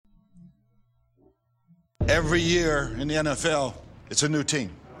Every year in the NFL, it's a new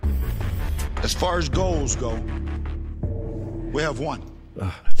team. As far as goals go, we have one.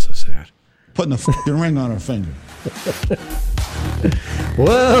 Oh, that's so sad. Putting a fucking ring on our finger.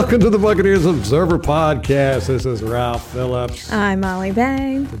 Welcome to the Buccaneers Observer Podcast. This is Ralph Phillips. I'm Molly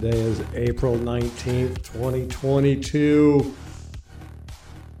Bay. Today is April 19th, 2022.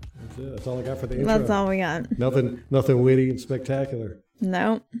 That's it. That's all I got for the intro. That's all we got. Nothing witty and spectacular.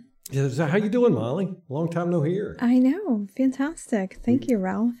 No. Yeah, so how you doing, Molly? Long time no hear. I know. Fantastic. Thank you,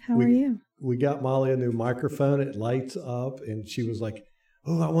 Ralph. How are you? We got Molly a new microphone. It lights up, and she was like,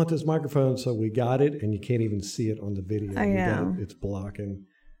 "Oh, I want this microphone." So we got it, and you can't even see it on the video. I know. It's blocking.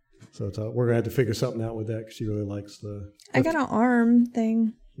 So we're gonna have to figure something out with that because she really likes the. I got an arm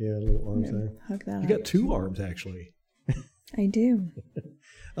thing. Yeah, a little arm thing. Hook that You up. got two arms actually. I do.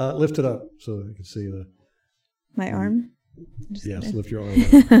 Lift it up so I can see the. My arm? Just Yes, kidding. lift your arm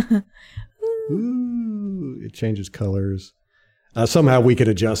up. Ooh, it changes colors. Somehow we could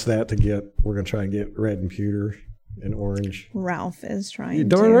adjust that to get. We're gonna try and get red and pewter and orange. Ralph is trying You're to.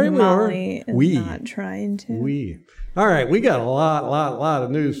 darn right we are. Molly is We. not trying to. All right, we got a lot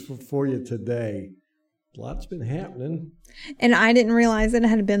of news for you today. A lot's been happening. And I didn't realize it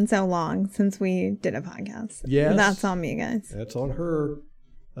had been so long since we did a podcast. Yes. That's on me, guys. That's on her.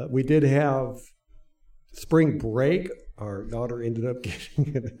 We did have spring break. Our daughter ended up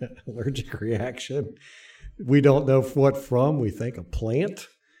getting an allergic reaction. We don't know what from. We think a plant.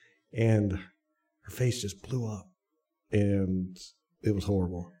 And her face just blew up. And it was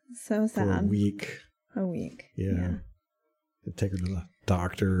horrible. So For a sad. week. A week. Yeah. Take her to the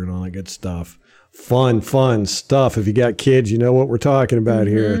doctor and all that good stuff. Fun stuff. If you got kids, you know what we're talking about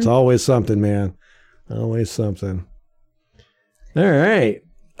here. It's always something, man. Always something. All right.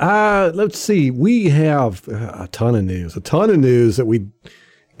 Let's see. We have a ton of news that we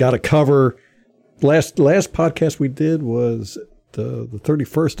got to cover. Last podcast we did was the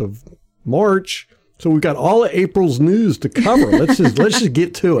 31st of March. So we've got all of April's news to cover. Let's just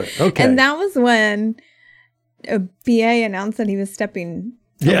get to it. Okay. And that was when a BA announced that he was stepping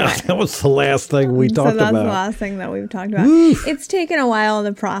away. Yeah, that was the last thing we talked about. So that's the last thing that we've talked about. Oof. It's taken a while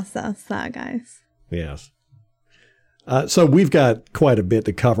to process that, guys. Yes. So we've got quite a bit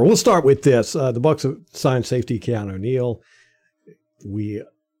to cover. We'll start with this. The Bucs have signed safety Keanu Neal.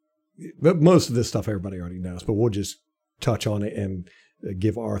 But most of this stuff everybody already knows, but we'll just touch on it and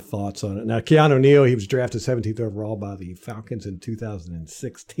give our thoughts on it. Now, Keanu Neal, he was drafted 17th overall by the Falcons in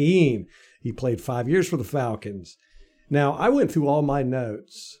 2016. He played 5 years for the Falcons. Now, I went through all my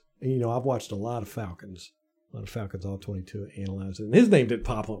notes, and, I've watched a lot of Falcons all 22, analyzed it. And his name did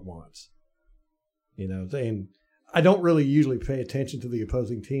pop up once, and I don't really usually pay attention to the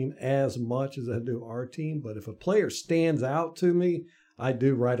opposing team as much as I do our team. But if a player stands out to me, I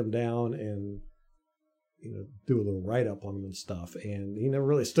do write them down and do a little write-up on them and stuff. And he never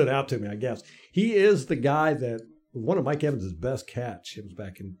really stood out to me, I guess. He is the guy that one of Mike Evans' best catch. It was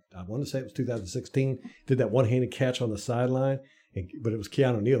back in, I want to say it was 2016, did that one-handed catch on the sideline. But it was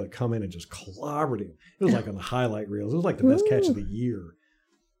Keanu Neal that come in and just clobbered him. It was like on the highlight reels. It was like the best catch of the year.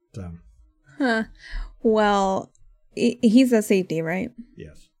 So. Huh. Well, he's a safety, right?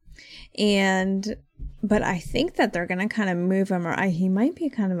 Yes. But I think that they're going to kind of move him, or he might be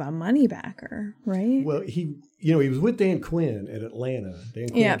kind of a money backer, right? Well, he was with Dan Quinn at Atlanta. Dan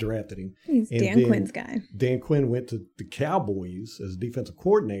Quinn drafted him. He's Dan Quinn's guy. Dan Quinn went to the Cowboys as defensive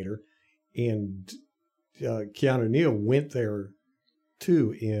coordinator, and Keanu Neal went there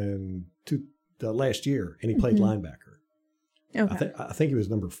too in last year, and he played linebacker. Okay. I think he was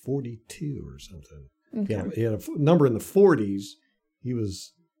number 42 or something. Okay. He had a number in the 40s. He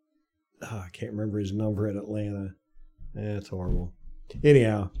was, I can't remember his number at Atlanta. That's horrible.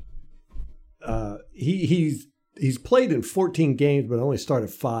 Anyhow, he's played in 14 games, but only started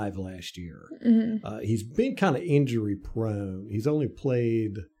 5 last year. Mm-hmm. He's been kind of injury prone. He only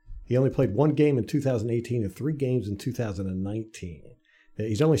played 1 game in 2018 and 3 games in 2019.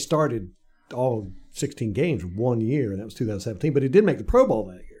 He's only started all 16 games 1 year, and that was 2017. But he did make the Pro Bowl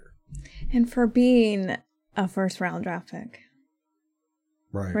that year. And for being a first-round draft pick.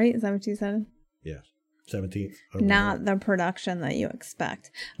 Right. Right? Is that what you said? Yes. 17th. Not the production that you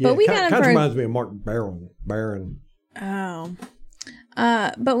expect. Yeah, but we got him kind of for... reminds me of Mark Barron. Oh.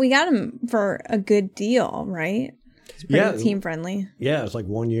 But we got him for a good deal, right? It's pretty team-friendly. Yeah, it's like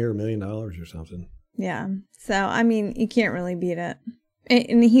 1 year, $1 million or something. Yeah. So, I mean, you can't really beat it.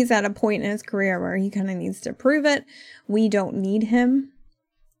 And he's at a point in his career where he kind of needs to prove it. We don't need him.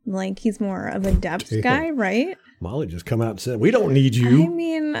 Like, he's more of a depth guy, right? Molly just come out and said, we don't need you. I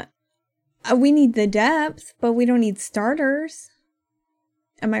mean, we need the depth, but we don't need starters.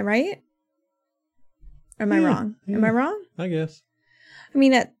 Am I right? Or am I wrong? Yeah. Am I wrong? I guess. I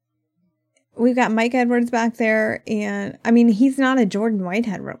mean, we've got Mike Edwards back there, and I mean, he's not a Jordan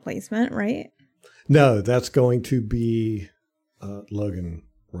Whitehead replacement, right? No, that's going to be Logan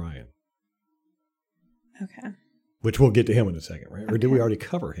Ryan, Okay. which we'll get to him in a second, right? Or did we already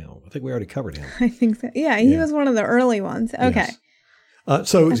cover him? I think we already covered him. I think so. Yeah, he Yeah. was one of the early ones. Okay. Yes.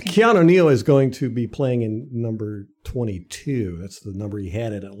 So Keanu Neal is going to be playing in number 22. That's the number he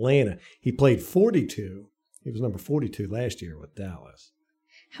had at Atlanta. He played 42. He was number 42 last year with Dallas.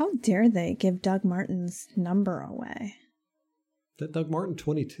 How dare they give Doug Martin's number away? Is that Doug Martin,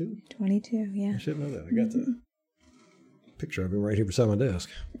 22? 22, yeah. I should know that. I got the picture of him right here beside my desk.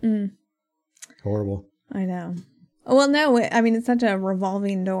 Horrible. I know. Well, no, I mean, it's such a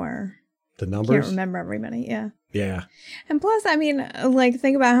revolving door. The Can't numbers? remember everybody, yeah. Yeah. And plus, I mean, like,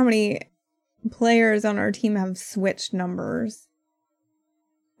 think about how many players on our team have switched numbers.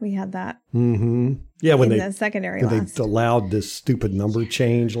 We had that Mm-hmm. Yeah, when in they the secondary when last. they allowed this stupid number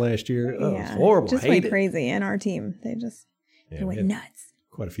change last year. Oh, Yeah, it's horrible. just Hate went it. crazy in our team. They just Yeah, they we went had nuts.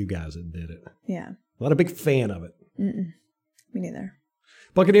 quite a few guys that did it. Yeah, Not a big fan of it. me neither.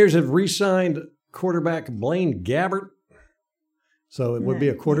 Buccaneers have re-signed quarterback Blaine Gabbert. So it would be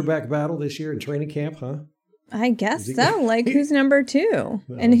a quarterback battle this year in training camp, huh? I guess he- so. Like, who's number 2 No,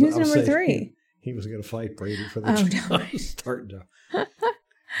 and who's I was number saying 3? He was going to fight Brady for the Oh, job. Starting to.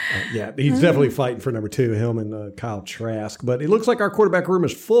 Yeah, he's definitely fighting for number 2, him and Kyle Trask. But it looks like our quarterback room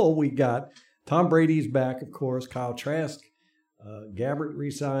is full. We got Tom Brady's back, of course, Kyle Trask. Gabbert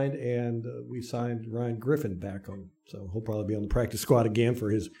re-signed, and we signed Ryan Griffin back on. So he'll probably be on the practice squad again for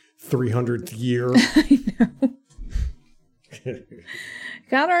his 300th year. I know.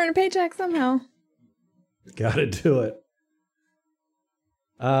 Gotta earn a paycheck somehow. Got to do it.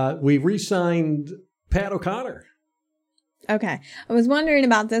 We re-signed Pat O'Connor. Okay. I was wondering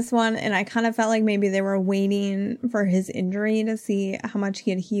about this one, and I kind of felt like maybe they were waiting for his injury to see how much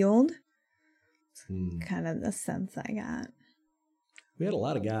he had healed. Kind of the sense I got. We had a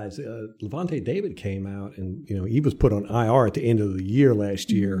lot of guys. Levante David came out, and he was put on IR at the end of the year last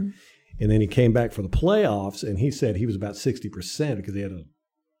year, and then he came back for the playoffs, and he said he was about 60% because he had a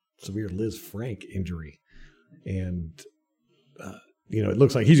severe Liz Frank injury, and it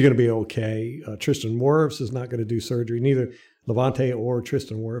looks like he's going to be okay. Tristan Wirfs is not going to do surgery. Neither Levante or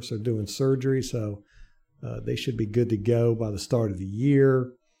Tristan Wirfs are doing surgery, so they should be good to go by the start of the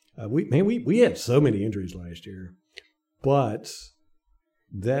year. We had so many injuries last year, but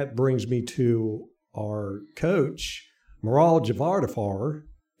that brings me to our coach, Maral Javardafar.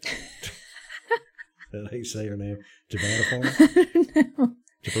 Did I say her name? Javardafar?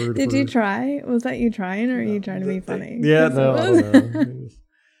 No. Did you try? Was that you trying, or are you trying to be funny? Yeah, no, I don't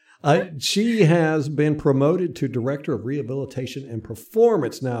know. She has been promoted to Director of Rehabilitation and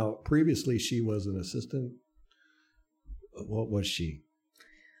Performance. Now, previously she was an assistant. What was she?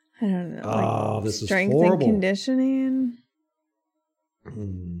 I don't know. Oh, this is strength horrible. and conditioning.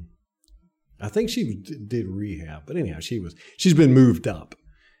 I think she did rehab, but anyhow, she's been moved up,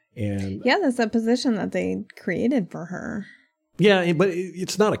 and Yeah, that's a position that they created for her. yeah, but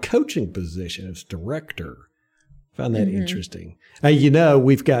it's not a coaching position; it's director. Found that interesting.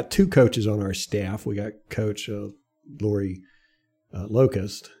 We've got 2 coaches on our staff. We got Coach Lori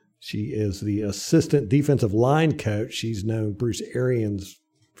Locust. She is the assistant defensive line coach. She's known Bruce Arians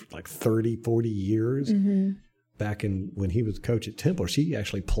for like 30, 40 years. Back when he was coach at Temple, she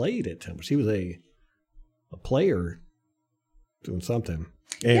actually played at Temple. She was a player doing something.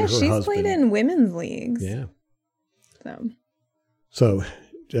 And Yeah, her she's husband. played in women's leagues. Yeah. So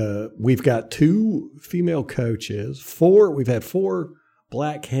We've got 2 female coaches. We've had 4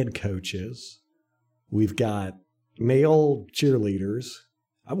 black head coaches. We've got male cheerleaders.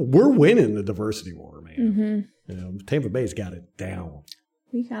 We're winning the diversity war, man. Tampa Bay's got it down.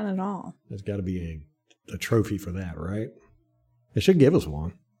 we got it all. There's got to be a trophy for that, right? They should give us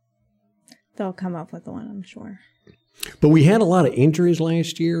one. They'll come up with one, I'm sure. But we had a lot of injuries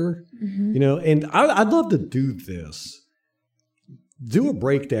last year, and I'd love to do this. Do a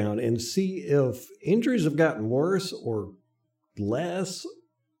breakdown and see if injuries have gotten worse or less,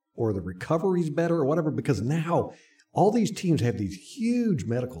 or the recovery's better or whatever, because now all these teams have these huge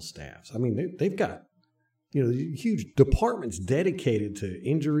medical staffs. I mean, they've got huge departments dedicated to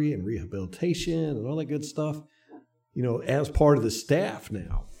injury and rehabilitation and all that good stuff, as part of the staff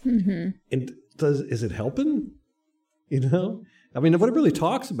now. And is it helping? I mean, nobody really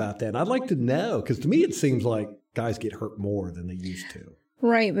talks about that. And I'd like to know, because to me it seems like guys get hurt more than they used to.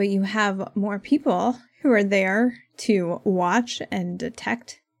 Right, but you have more people who are there to watch and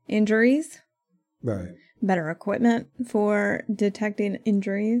detect injuries. Right. Better equipment for detecting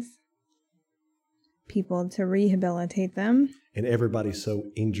injuries. people to rehabilitate them. And everybody's so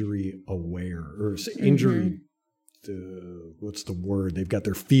injury aware or injury. What's the word? They've got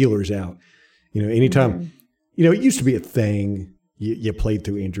their feelers out. You know, anytime, you know, it used to be a thing. You played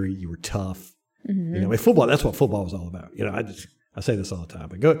through injury. You were tough. You know, in football, that's what football was all about. You know, I say this all the time,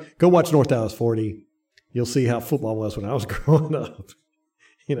 but go watch North Dallas 40. You'll see how football was when I was growing up.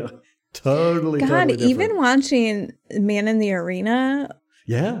 You know, totally different. Even watching Man in the Arena.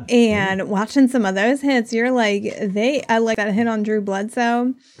 Yeah. And watching some of those hits, you're like, I like that hit on Drew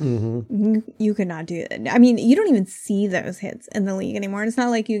Bledsoe. You could not do it. I mean, you don't even see those hits in the league anymore. It's not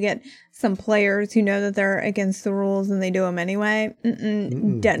like you get some players who know that they're against the rules and they do them anyway.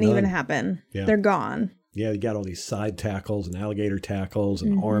 Doesn't even happen. Yeah. They're gone. Yeah, you got all these side tackles and alligator tackles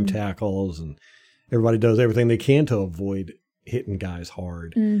and arm tackles, and everybody does everything they can to avoid hitting guys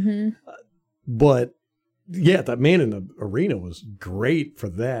hard. But yeah, that Man in the Arena was great for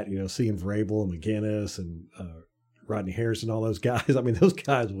that. You know, seeing Vrabel and McGinnis and Rodney Harrison, all those guys. I mean, those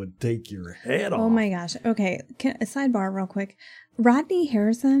guys would take your head off. Oh my gosh. Okay, a sidebar real quick. Rodney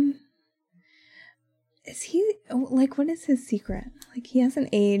Harrison, is he like? What is his secret? Like, he hasn't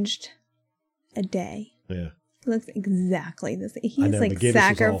aged a day. Yeah. He looks exactly the same. He's like McGinnis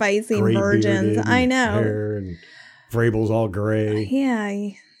sacrificing virgins. I know. And Vrabel's all gray.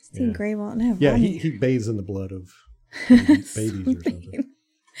 Yeah. Steve Grable. No, yeah, he bathes in the blood of babies or something.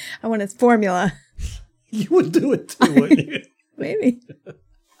 I want his formula. You would do it too, wouldn't you? Maybe.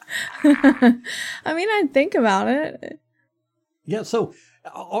 I mean, I'd think about it. Yeah, so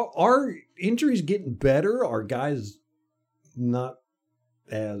are injuries getting better? Are guys not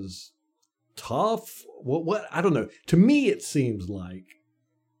as tough? What I don't know. To me, it seems like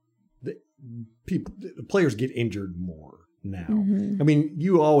the players get injured more now. I mean,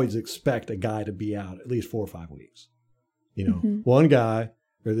 you always expect a guy to be out at least 4 or 5 weeks. You know, one guy,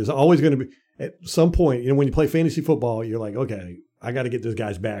 there's always going to be, at some point, you know, when you play fantasy football, you're like, okay, I got to get this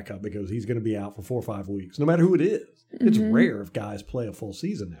guy's back up because he's going to be out for 4 or 5 weeks, no matter who it is. It's rare if guys play a full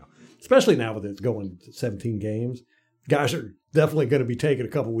season now, especially now that it's going to 17 games. Guys are definitely going to be taking a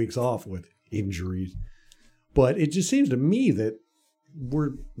couple weeks off with injuries. But it just seems to me that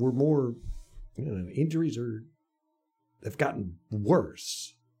we're more, you know, injuries have gotten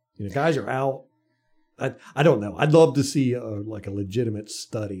worse. You know, guys are out. I don't know. I'd love to see a legitimate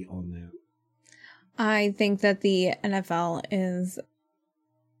study on that. I think that the NFL is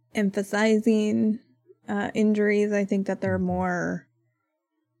emphasizing injuries. I think that they're more,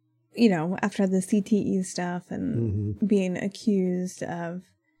 you know, after the CTE stuff and being accused of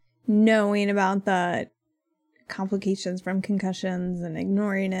knowing about the complications from concussions and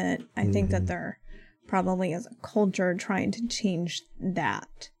ignoring it. I think that they're probably as a culture trying to change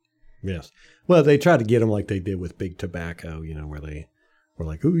that. Yes. Well, they tried to get them like they did with big tobacco, you know, where they were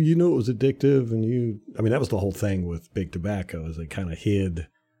like, oh, you know, it was addictive. And I mean, that was the whole thing with big tobacco, is they kind of hid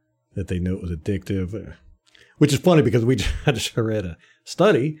that they knew it was addictive, which is funny because I just read a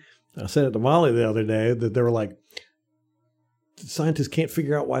study. I said it to Molly the other day that they were like, scientists can't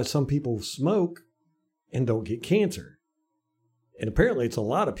figure out why some people smoke and don't get cancer. And apparently it's a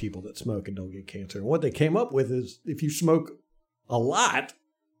lot of people that smoke and don't get cancer. And what they came up with is if you smoke a lot,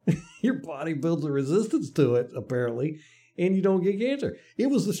 your body builds a resistance to it, apparently, and you don't get cancer.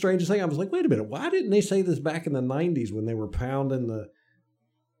 It was the strangest thing. I was like, wait a minute, why didn't they say this back in the 90s when they were pounding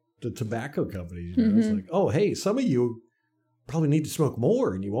the tobacco companies? You know? It's like, oh, hey, some of you probably need to smoke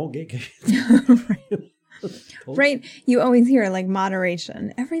more and you won't get cancer. Right. You always hear like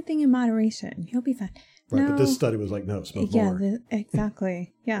moderation. Everything in moderation. You'll be fine. Right, but this study was like, no, smoke more. Yeah,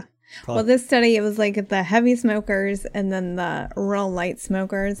 exactly. Yeah. Well, this study, it was like the heavy smokers and then the real light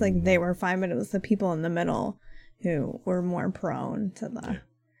smokers, like they were fine, but it was the people in the middle who were more prone to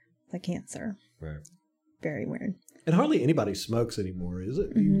the cancer. Right. Very weird. And hardly anybody smokes anymore, is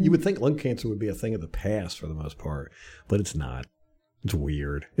it? You would think lung cancer would be a thing of the past for the most part, but it's not. It's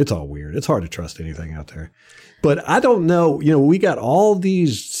weird. It's all weird. It's hard to trust anything out there. But I don't know. You know, we got all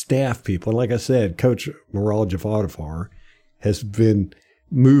these staff people. And like I said, Coach Maral Jafar has been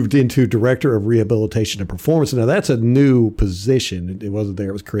moved into Director of Rehabilitation and Performance. Now, that's a new position. It wasn't there.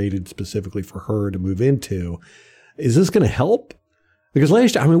 It was created specifically for her to move into. Is this going to help? Because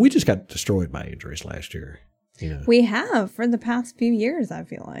last year, I mean, we just got destroyed by injuries last year. You know. We have for the past few years, I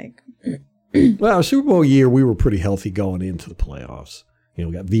feel like. Well, our Super Bowl year, we were pretty healthy going into the playoffs. You know,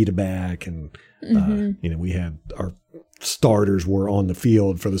 we got Vita back, and you know, we had our starters were on the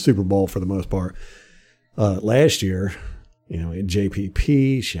field for the Super Bowl for the most part. Last year, you know, in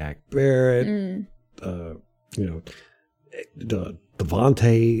JPP, Shaq Barrett, you know,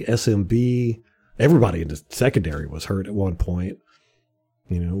 Devontae, SMB, everybody in the secondary was hurt at one point.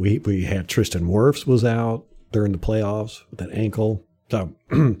 We had Tristan Wirfs was out during the playoffs with that ankle. So,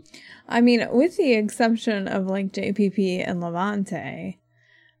 I mean, with the exception of like JPP and Levante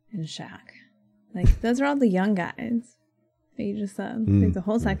and Shaq, like those are all the young guys that you just said. Like the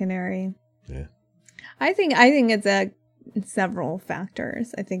whole secondary. Yeah. I think it's several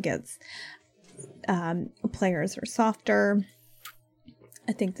factors. I think it's players are softer.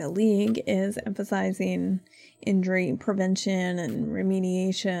 I think the league is emphasizing injury prevention and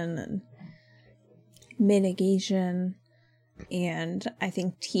remediation and mitigation. And I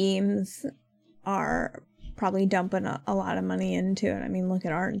think teams are probably dumping a lot of money into it. I mean, look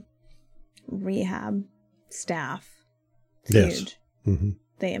at our rehab staff. It's huge. Mm-hmm.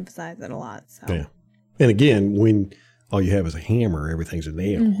 They emphasize it a lot. So. Yeah. And again, when all you have is a hammer, everything's a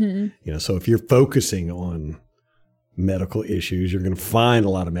nail. So if you're focusing on medical issues, you're going to find a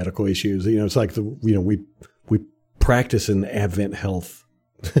lot of medical issues. It's like we practice in the Advent Health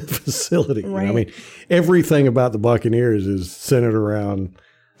facility. Right. I mean, everything about the Buccaneers is centered around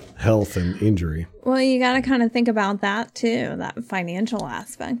health and injury. Well, you got to kind of think about that too, that financial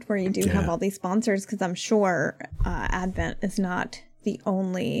aspect where you do have all these sponsors, because I'm sure Advent is not the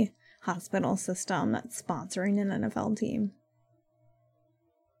only hospital system that's sponsoring an NFL team.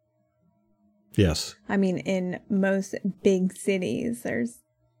 Yes. I mean, in most big cities, there's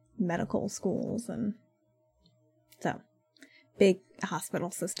medical schools and so big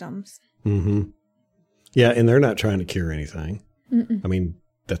hospital systems. Mm-hmm. Yeah, and they're not trying to cure anything. I mean,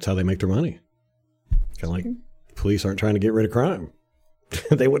 that's how they make their money. Kind of like police aren't trying to get rid of crime.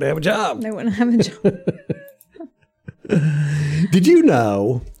 They wouldn't have a job. They wouldn't have a job. Did you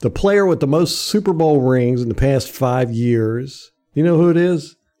know the player with the most Super Bowl rings in the past 5 years? You know who it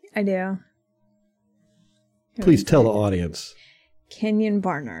is? I do. Please tell the audience. Kenyon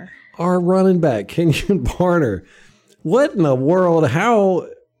Barner. Our running back, Kenyon Barner. What in the world? How?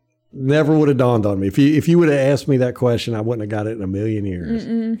 Never would have dawned on me. If you would have asked me that question, I wouldn't have got it in a million years.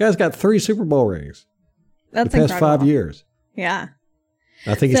 The guy's got 3 Super Bowl rings. That's the past incredible. 5 years. Yeah.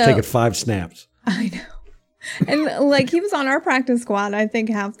 I think he's taken 5 snaps. I know. And like he was on our practice squad, I think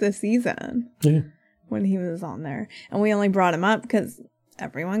half the season. Yeah. When he was on there. And we only brought him up because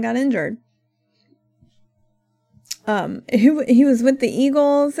everyone got injured. He was with the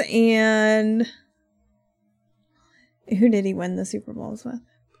Eagles, and who did he win the Super Bowls with?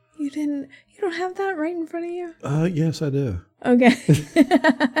 You don't have that right in front of you? Yes, I do. Okay.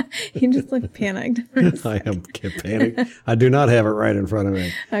 He just looked panicked. I am panicked. I do not have it right in front of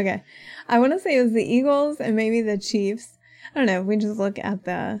me. Okay. I want to say it was the Eagles and maybe the Chiefs. I don't know. If we just look at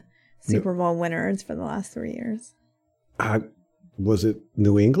the Super Bowl winners for the last 3 years. Was it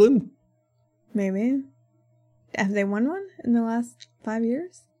New England? Maybe. Have they won one in the last 5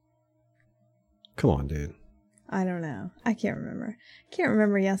 years? Come on, dude. I don't know. I can't remember. Can't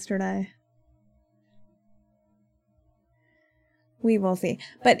remember yesterday. We will see.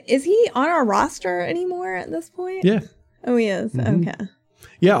 But is he on our roster anymore at this point? Yeah. Oh, he is. Mm-hmm. Okay.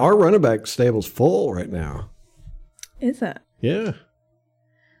 Yeah, our running back stable's full right now. Is it? Yeah.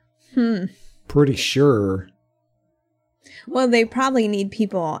 Pretty sure. Well, they probably need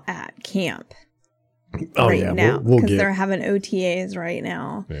people at camp. Oh, right yeah. now, We'll because they're having OTAs right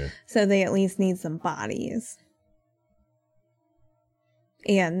now. Yeah. So they at least need some bodies.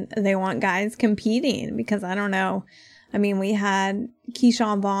 And they want guys competing because I don't know. I mean, we had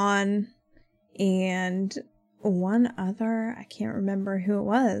Keyshawn Vaughn and one other, I can't remember who it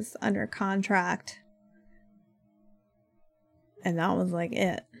was, under contract. And that was like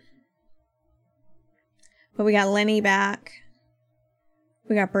it. But we got Lenny back.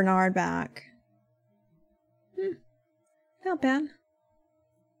 We got Bernard back. Not bad.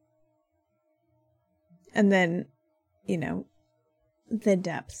 And then, the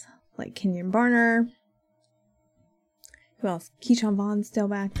depth. Like Kenyon Barner. Who else? Keyshawn Vaughn's still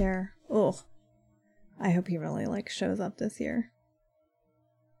back there. Ugh. I hope he really shows up this year.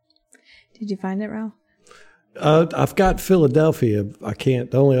 Did you find it, Ralph? I've got Philadelphia. The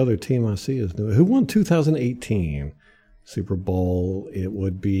only other team I see is who won 2018 Super Bowl. It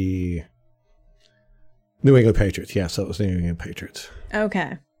would be New England Patriots. Yes, that was the New England Patriots.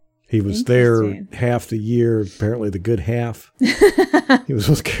 Okay. He was there half the year, apparently the good half. He was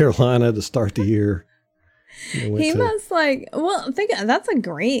with Carolina to start the year. He must that's a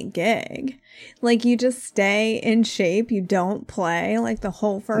great gig. You just stay in shape. You don't play the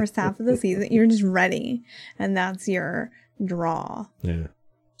whole first half of the season. You're just ready. And that's your draw. Yeah.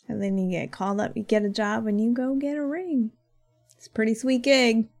 And then you get called up, you get a job, and you go get a ring. It's a pretty sweet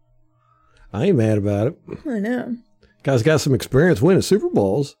gig. I ain't mad about it. I know. Guys got some experience winning Super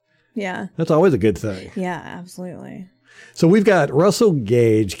Bowls. Yeah. That's always a good thing. Yeah, absolutely. So we've got Russell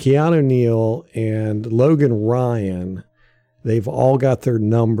Gage, Keanu Neal, and Logan Ryan. They've all got their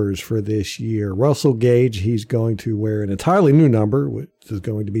numbers for this year. Russell Gage, he's going to wear an entirely new number, which is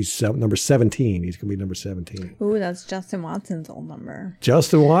going to be number 17. He's going to be number 17. Ooh, that's Justin Watson's old number.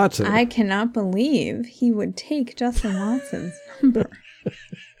 Justin Watson. I cannot believe he would take Justin Watson's number.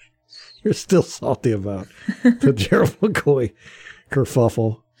 You're still salty about the Gerald McCoy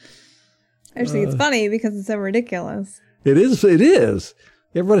kerfuffle. Actually, it's funny because it's so ridiculous. It is. It is.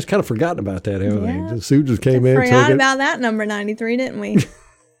 Everybody's kind of forgotten about that, haven't Yeah. they? The suit just came in, Forgot took about that number 93, didn't we?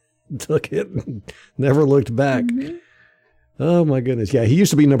 took it, and never looked back. Mm-hmm. Oh, my goodness. Yeah, he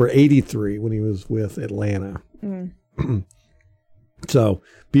used to be number 83 when he was with Atlanta. So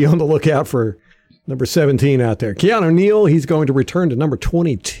be on the lookout for number 17 out there. Keanu Neal, he's going to return to number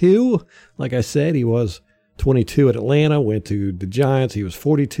 22. Like I said, he was 22 at Atlanta, went to the Giants. He was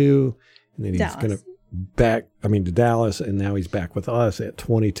 42. And then he's going to to Dallas, and now he's back with us at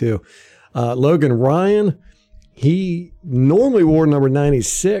 22. Logan Ryan, he normally wore number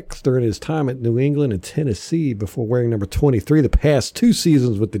 96 during his time at New England and Tennessee before wearing number 23 the past 2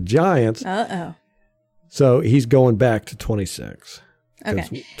 seasons with the Giants. Uh-oh. So he's going back to 26.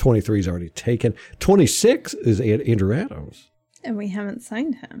 Okay. 23 is already taken. 26 is Andrew Adams. And we haven't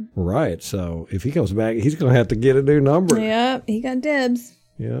signed him. Right. So if he comes back, he's going to have to get a new number. Yep, he got dibs.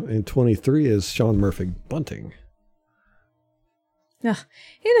 Yeah, and 23 is Sean Murphy-Bunting. Ugh,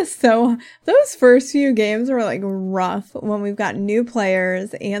 it is so. Those first few games were like rough when we've got new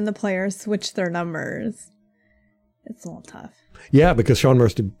players and the players switch their numbers. It's a little tough. Yeah, because Sean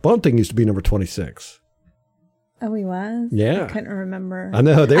Murphy-Bunting used to be number 26. Oh, he was? Yeah. I couldn't remember. I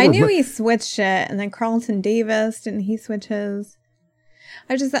know. I knew he switched it, and then Carlton Davis, didn't he switch his?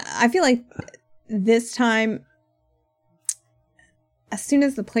 I feel like this time, as soon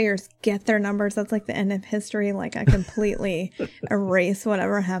as the players get their numbers, that's like the end of history. Like, I completely erase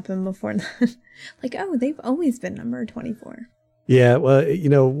whatever happened before that. Like, oh, they've always been number 24. Yeah, well,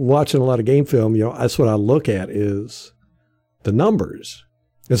 watching a lot of game film, that's what I look at is the numbers.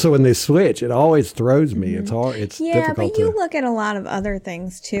 And so when they switch, it always throws me. It's hard. It's difficult. Yeah, but you look at a lot of other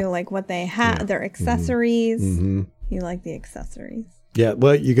things too, like what they have, their accessories. Mm-hmm. You like the accessories. Yeah,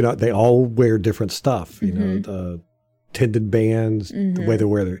 well, they all wear different stuff. The tendon bands, the way they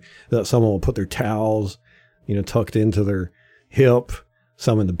wear someone will put their towels, tucked into their hip.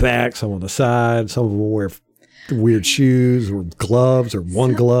 Some in the back, some on the side. Some of them will wear weird shoes or gloves or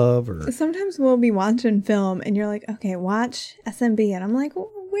one glove. Or sometimes we'll be watching film and you're like, okay, watch SMB, and I'm like,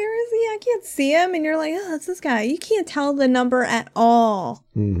 where is he? I can't see him. And you're like, oh, that's this guy. You can't tell the number at all.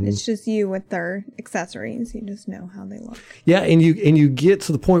 Mm-hmm. It's just you with their accessories. You just know how they look. Yeah, and you get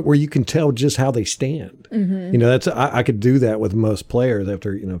to the point where you can tell just how they stand. Mm-hmm. I could do that with most players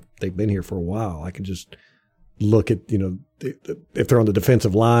after they've been here for a while. I could just look at if they're on the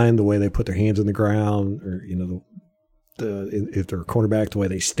defensive line, the way they put their hands in the ground, or if they're a cornerback, the way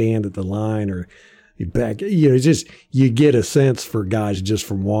they stand at the line, or back. You get a sense for guys just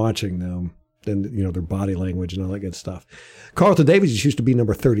from watching them, and their body language and all that good stuff. Carlton Davis used to be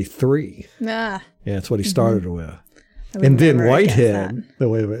number 33. Yeah, that's what he started with. And then Whitehead.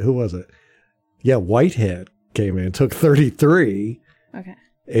 Wait a minute, who was it? Yeah, Whitehead came in, took 33. Okay.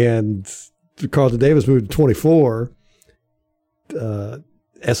 And Carlton Davis moved to 24.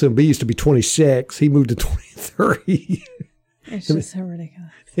 SMB used to be 26. He moved to 23. It's just so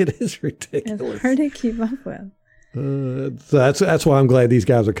ridiculous. It is ridiculous. It's hard to keep up with. So that's why I'm glad these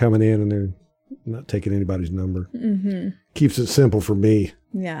guys are coming in and they're not taking anybody's number. Mm-hmm. Keeps it simple for me.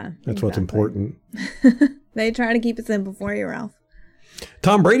 Yeah, that's what's important. They try to keep it simple for you, Ralph.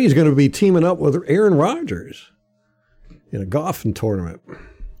 Tom Brady's going to be teaming up with Aaron Rodgers in a golfing tournament.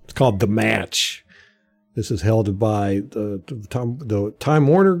 It's called The Match. This is held by the Time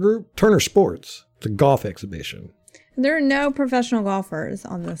Warner Group, Turner Sports. It's a golf exhibition. There are no professional golfers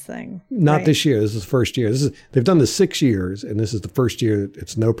on this thing. Not this year. This is the first year. They've done this 6 years, and this is the first year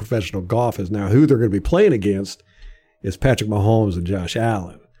it's no professional golfers. Now, who they're going to be playing against is Patrick Mahomes and Josh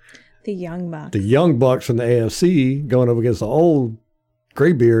Allen. The Young Bucks. The Young Bucks from the AFC going up against the old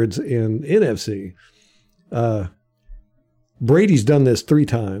graybeards in NFC. Brady's done this 3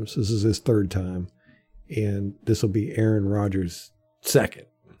 times. This is his 3rd time. And this will be Aaron Rodgers' 2nd.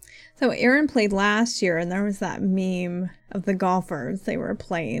 So Aaron played last year, and there was that meme of the golfers they were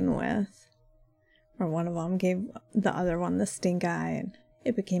playing with. Or one of them gave the other one the stink eye, and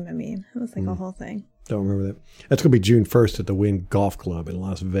it became a meme. It was like a whole thing. Don't remember that. That's going to be June 1st at the Wynn Golf Club in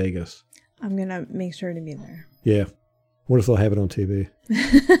Las Vegas. I'm going to make sure to be there. Yeah. What if they'll have it on TV?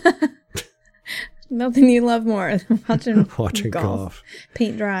 Nothing you love more than watching golf.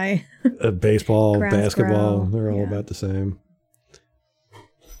 Paint dry. Baseball, Grass basketball, grow. they're all Yeah. about the same.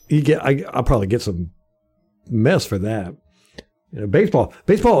 I'll probably get some mess for that. Baseball,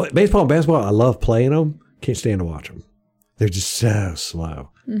 and basketball, I love playing them. Can't stand to watch them. They're just so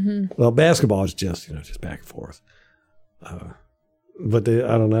slow. Mm-hmm. Well, basketball is just back and forth. But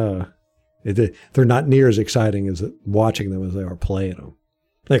I don't know. They're not near as exciting as watching them as they are playing them.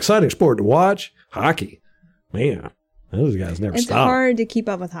 An exciting sport to watch, hockey. Man, those guys never It's stop. hard to keep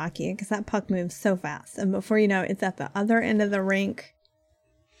up with hockey because that puck moves so fast. And before you know it, it's at the other end of the rink.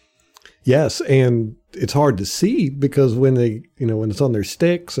 Yes, and it's hard to see because when when it's on their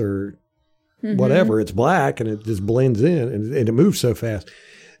sticks or whatever, it's black and it just blends in and it moves so fast.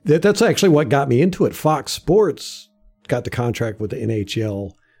 That's actually what got me into it. Fox Sports got the contract with the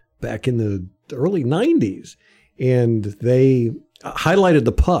NHL back in the early 90s, and they highlighted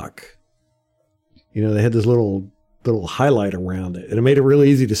the puck. They had this little highlight around it, and it made it really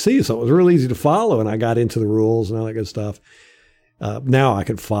easy to see. So it was really easy to follow, and I got into the rules and all that good stuff. Now I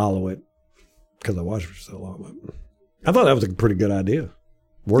can follow it because I watched it for so long. But I thought that was a pretty good idea.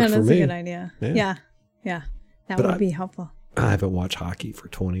 Worked for me. That's a good idea. Yeah. That would be helpful. I haven't watched hockey for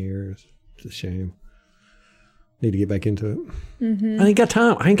 20 years. It's a shame. Need to get back into it. Mm-hmm. I ain't got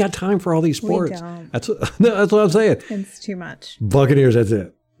time. I ain't got time for all these sports. We don't. That's what I'm saying. It's too much. Buccaneers, that's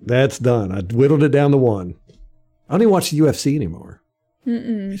it. That's done. I whittled it down to one. I don't even watch the UFC anymore. I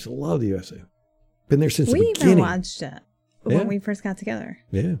used to love the UFC. Been there since the We beginning. even watched it when we first got together.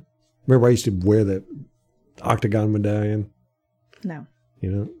 Yeah. Remember I used to wear the octagon medallion? No.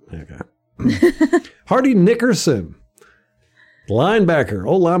 Okay. Hardy Nickerson. Old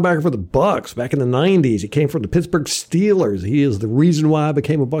linebacker for the Bucs back in the 90s. He came from the Pittsburgh Steelers. He is the reason why I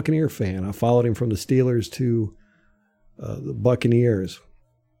became a Buccaneer fan. I followed him from the Steelers to the Buccaneers.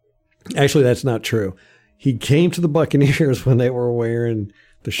 Actually, that's not true. He came to the Buccaneers when they were wearing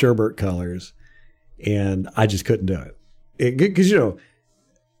the Sherbert colors, and I just couldn't do it. Because,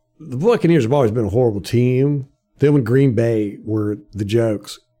 the Buccaneers have always been a horrible team. Them and Green Bay were the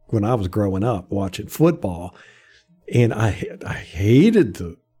jokes when I was growing up watching football. And I hated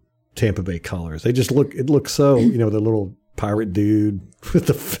the Tampa Bay colors. It looked so, the little pirate dude with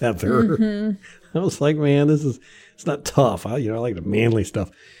the feather. Mm-hmm. I was like, man, it's not tough. I like the manly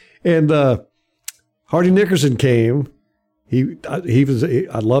stuff. And Hardy Nickerson came.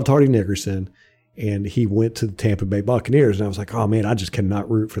 I loved Hardy Nickerson, and he went to the Tampa Bay Buccaneers. And I was like, oh man, I just cannot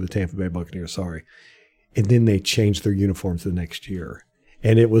root for the Tampa Bay Buccaneers. Sorry. And then they changed their uniforms the next year,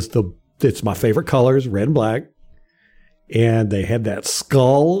 and it's my favorite colors, red and black. And they had that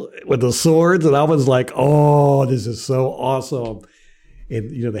skull with the swords, and I was like, oh, this is so awesome.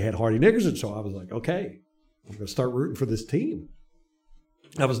 And, they had Hardy Nickerson, so I was like, okay, I'm going to start rooting for this team.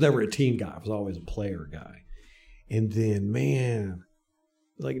 I was never a team guy. I was always a player guy. And then, man,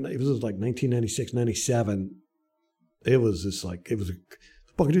 it was like 1996, 97. It was just like, they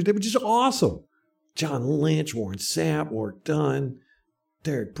were just awesome. John Lynch, Warren Sapp, Warwick Dunn,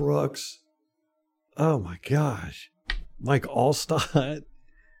 Derek Brooks. Oh, my gosh. Mike Allstott.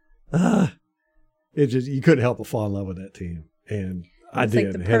 You couldn't help but fall in love with that team. And I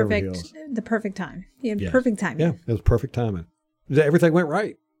did. Like head over heels. the perfect time. You had perfect timing. Yeah, it was perfect timing. Everything went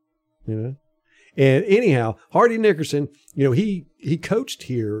right. And anyhow, Hardy Nickerson, he coached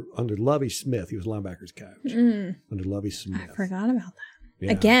here under Lovie Smith. He was linebackers coach under Lovie Smith. I forgot about that.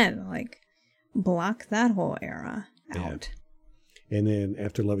 Yeah. Again, block that whole era out. Yeah. And then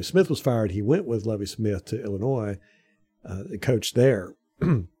after Lovie Smith was fired, he went with Lovie Smith to Illinois. Coached there.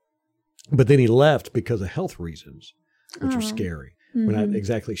 But then he left because of health reasons, which are scary. Mm-hmm. We're not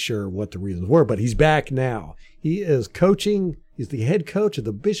exactly sure what the reasons were, but he's back now. He is coaching. He's the head coach of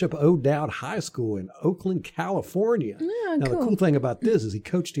the Bishop O'Dowd High School in Oakland, California. Now, the cool thing about this is he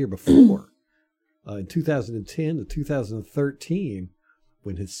coached here before in 2010 to 2013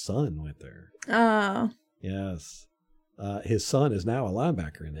 when his son went there. Oh. Yes. His son is now a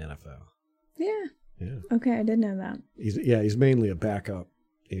linebacker in the NFL. Yeah. Yeah. Okay, I did know that. He's mainly a backup.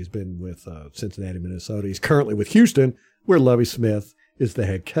 He's been with Cincinnati, Minnesota. He's currently with Houston, where Lovie Smith is the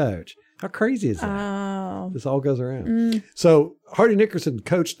head coach. How crazy is that? Oh. This all goes around. So Hardy Nickerson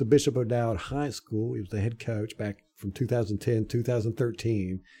coached the Bishop O'Dowd High School. He was the head coach back from 2010,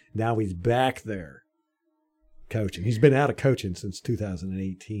 2013. Now he's back there coaching. He's been out of coaching since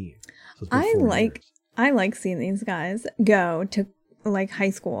 2018. So I like seeing these guys go to high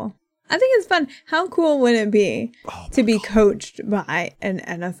school. I think it's fun. How cool would it be to be coached by an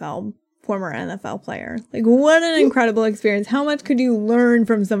former NFL player? What an incredible experience. How much could you learn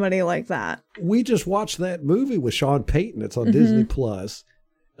from somebody like that? We just watched that movie with Sean Payton. It's on Disney Plus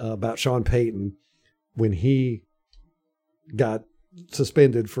about Sean Payton. when he got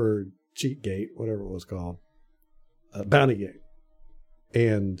suspended for Cheatgate, whatever it was called, Bountygate.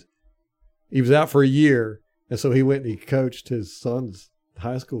 And he was out for a year. And so he went and he coached his son's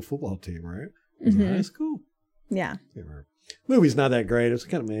high school football team, right? Was it high school? Yeah. Movie's not that great. It's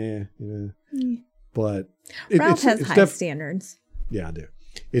kind of meh, But Ralph has high standards. Yeah, I do.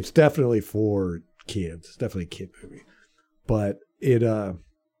 It's definitely for kids. It's definitely a kid movie. But it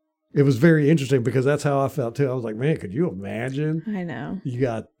was very interesting because that's how I felt too. I was like, man, could you imagine? I know. You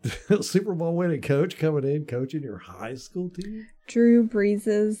got a Super Bowl winning coach coming in, coaching your high school team. Drew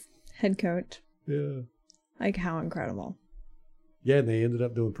Brees' head coach. Yeah. Like, how incredible. Yeah, and they ended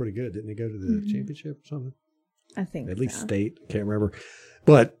up doing pretty good. Didn't they go to the championship or something? I think at least state. Can't remember.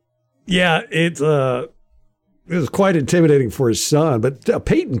 But yeah, it was quite intimidating for his son. But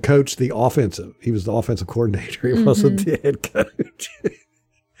Peyton coached the offensive. He was the offensive coordinator. He wasn't the head coach.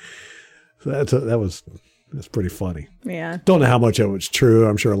 So that's pretty funny. Yeah. Don't know how much of it was true.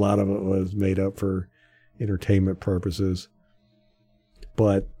 I'm sure a lot of it was made up for entertainment purposes.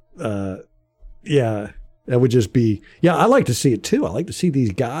 But yeah, that would just be, I like to see it too. I like to see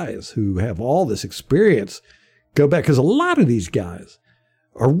these guys who have all this experience go back, because a lot of these guys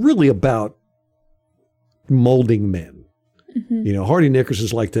are really about molding men. Hardy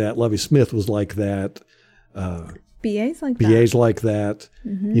Nickerson's like that. Lovie Smith was like that. BA's like BA's like that.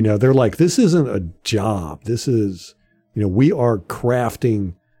 They're like, this isn't a job. This is, we are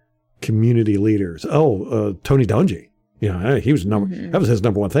crafting community leaders. Tony Dungy. He was that was his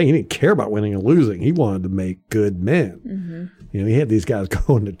number one thing. He didn't care about winning and losing. He wanted to make good men. He had these guys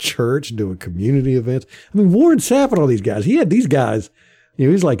going to church, doing community events. I mean, Warren Sapp and all these guys. He had these guys.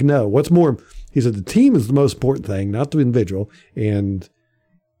 He's like, no. What's more? He said the team is the most important thing, not the individual, and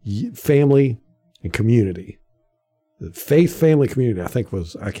family and community. Faith, family, community, I think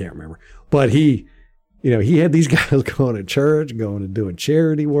I can't remember. But he had these guys going to church, going and doing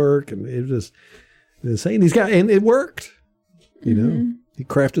charity work, and it was just saying these guys, and it worked. He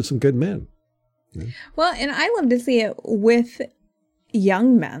crafted some good men. Well, and I love to see it with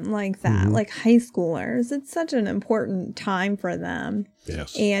young men like that, like high schoolers. It's such an important time for them.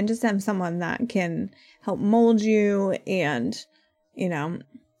 Yes. And just have someone that can help mold you and,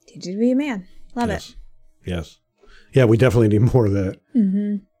 teach you to be a man. Love it. Yes. Yeah, we definitely need more of that.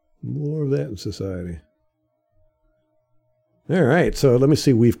 More of that in society. All right. So let me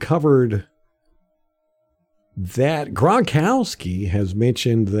see. We've covered that. Gronkowski has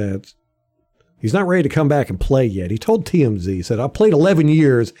mentioned that he's not ready to come back and play yet. He told TMZ, he said, I played 11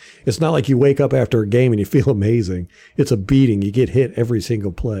 years. It's not like you wake up after a game and you feel amazing. It's a beating. You get hit every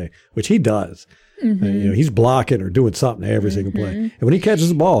single play, which he does. He's blocking or doing something every single play. And when he catches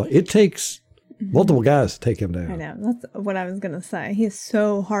the ball, it takes multiple guys to take him down. I know. That's what I was going to say. He's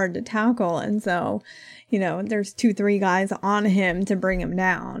so hard to tackle. And so, there's 2-3 guys on him to bring him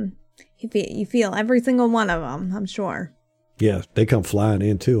down. You feel every single one of them, I'm sure. Yeah, they come flying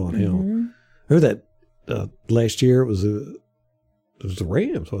in too on him. Remember that last year it was the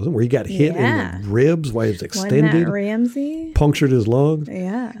Rams, wasn't it? Where he got hit in the ribs while he was extended. Wasn't that Ramsey? Punctured his lung.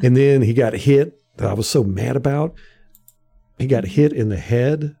 Yeah. And then he got hit that I was so mad about. He got hit in the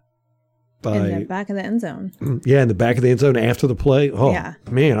head. In the back of the end zone. Yeah, in the back of the end zone after the play. Oh, yeah.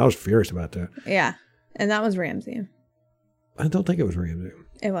 Man, I was furious about that. Yeah. And that was Ramsey. I don't think it was Ramsey.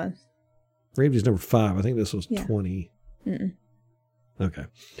 It was. Ramsey's number 5. I think this was 20. Okay.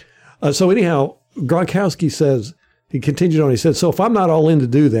 So anyhow, Gronkowski says, he continued on, he said, so if I'm not all in to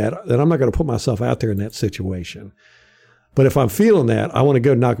do that, then I'm not going to put myself out there in that situation. But if I'm feeling that, I want to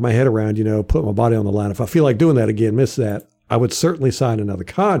go knock my head around, put my body on the line. If I feel like doing that again, miss that, I would certainly sign another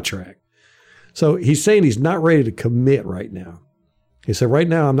contract. So he's saying he's not ready to commit right now. He said, right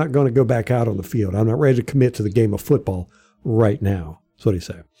now, I'm not going to go back out on the field. I'm not ready to commit to the game of football right now. That's what he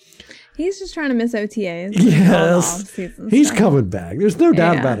said. He's just trying to miss OTAs. Yes. He's coming back. There's no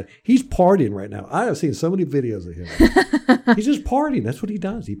doubt about it. He's partying right now. I have seen so many videos of him. He's just partying. That's what he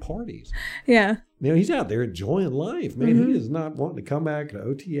does. He parties. Yeah. He's out there enjoying life. Man, he is not wanting to come back to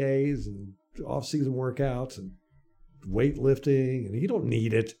OTAs and off-season workouts and weightlifting, and he don't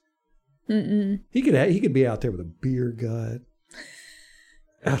need it. He could be out there with a beer gut,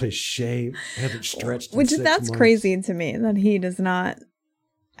 out of shape, haven't stretched. Which that's crazy to me that he does not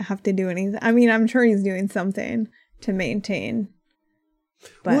have to do anything. I mean, I'm sure he's doing something to maintain.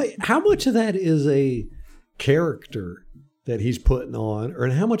 But how much of that is a character that he's putting on, or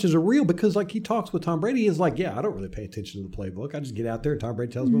how much is it real? Because like he talks with Tom Brady, he's like, I don't really pay attention to the playbook. I just get out there and Tom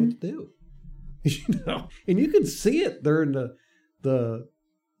Brady tells me what to do. And you can see it during the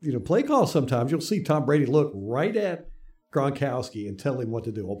play call. Sometimes you'll see Tom Brady look right at Gronkowski and tell him what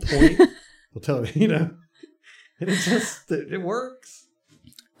to do. He'll point We'll tell him, you know. And it works.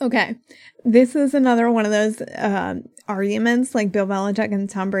 Okay. This is another one of those arguments like Bill Belichick and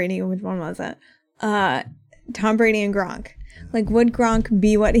Tom Brady. Which one was it? Tom Brady and Gronk. Like, would Gronk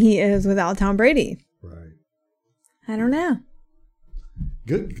be what he is without Tom Brady? Right. I don't know.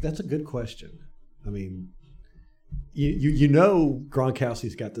 Good. That's a good question. I mean, you know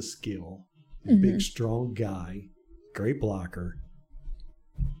Gronkowski's got the skill. He's a big, strong guy. Great blocker.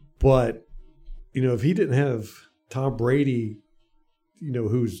 But, you know, if he didn't have Tom Brady, you know,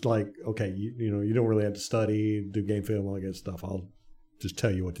 who's like, okay, you know, you don't really have to study, do game film, all that good stuff. I'll just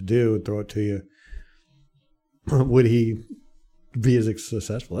tell you what to do and throw it to you. Would he be as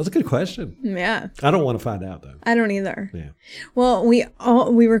successful? That's a good question. Yeah. I don't want to find out, though. I don't either. Yeah. Well,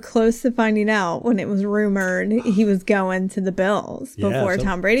 we were close to finding out when it was rumored he was going to the Bills before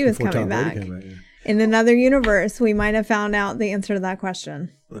Tom Brady was coming back. Yeah. In another universe, we might have found out the answer to that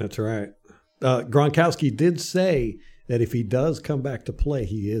question. That's right. Gronkowski did say that if he does come back to play,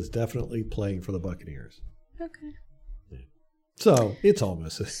 he is definitely playing for the Buccaneers. Okay. Yeah. So it's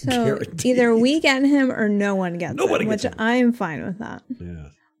almost a guarantee. Either we get him or no one gets Nobody him, gets which him. I'm fine with that. Yeah.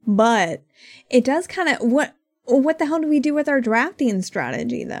 But it does kind of what the hell do we do with our drafting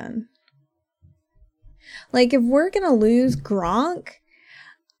strategy then? Like, if we're gonna lose Gronk,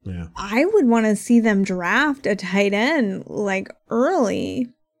 Yeah. I would want to see them draft a tight end like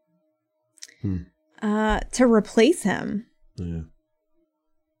early to replace him. Yeah.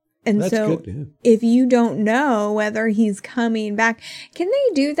 And That's so good. Yeah. if you don't know whether he's coming back, can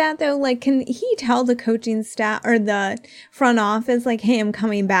they do that though? Like, can he tell the coaching staff or the front office, like, hey, I'm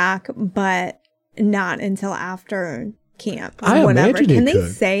coming back, but not until after camp or I whatever? imagine he Can they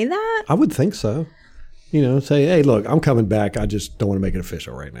could. say that? I would think so. You know, say, hey, look, I'm coming back. I just don't want to make it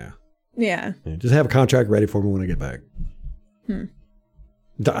official right now. Yeah. Yeah, just have a contract ready for me when I get back.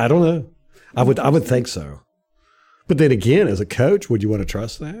 I don't know. I would think so. But then again, as a coach, would you want to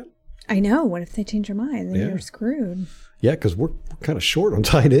trust that? I know. What if they change their mind? Then Yeah. you're screwed. Yeah, because we're kind of short on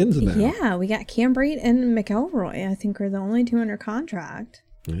tight ends now. Yeah, we got Cam Brate and McElroy. I think are the only two under contract.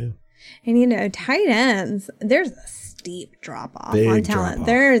 Yeah. And, you know, tight ends, there's a steep drop off Big on talent.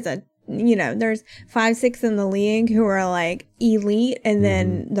 drop-off. There's 5-6 in the league who are like elite, and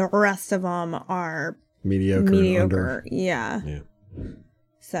then the rest of them are Mediocre. Under. Yeah. Yeah.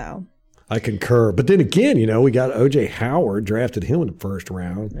 So. I concur. But then again, you know, we got O.J. Howard, drafted him in the first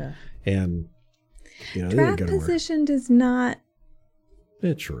round. Yeah. And, you know, they Draft didn't go to work. position does not,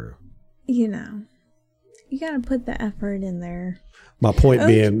 It's true. you know, you got to put the effort in there. My point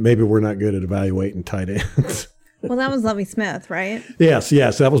being, maybe we're not good at evaluating tight ends. Well, that was Lovie Smith, right? Yes.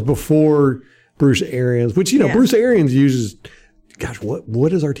 That was before Bruce Arians, which, you know, Bruce Arians uses, gosh,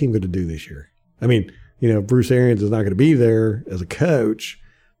 what is our team going to do this year? I mean, you know, Bruce Arians is not going to be there as a coach.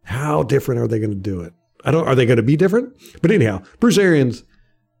 How different are they going to do it? Are they going to be different? But anyhow, Bruce Arians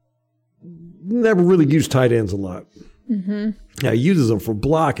never really used tight ends a lot. Yeah, he uses them for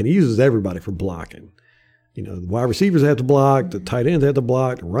blocking. He uses everybody for blocking. You know, the wide receivers have to block, the tight ends have to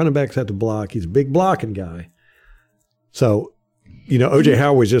block, the running backs have to block. He's a big blocking guy. So, you know, O.J.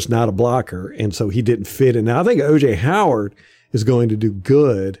 Howard was just not a blocker, and so he didn't fit in. Now, I think O.J. Howard is going to do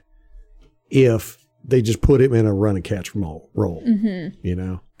good if they just put him in a run and catch role, you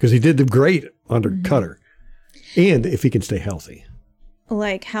know, because he did great under Cutter, and if he can stay healthy.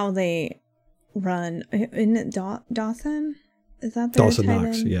 Like how they run, isn't it Dawson? Is that their Dawson tight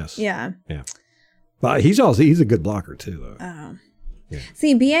Knox, end? yes. Yeah. But he's a good blocker too, though. Oh. Yeah.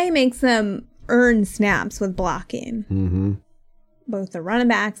 See, BA makes them earn snaps with blocking. Both the running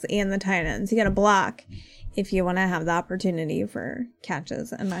backs and the tight ends. You got to block if you want to have the opportunity for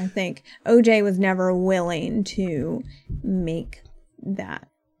catches. And I think OJ was never willing to make that.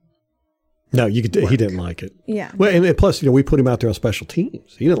 No, he didn't like it. Yeah. Well, and plus, you know, we put him out there on special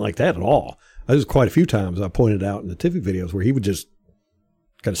teams. He didn't like that at all. There's quite a few times I pointed out in the Tiffy videos where he would just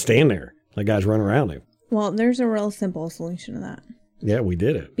kind of stand there, let guys run around him. Well, there's a real simple solution to that. Yeah, we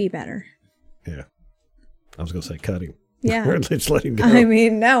did it. Be better. Yeah. I was going to say cut him. Yeah. Or just let him go. I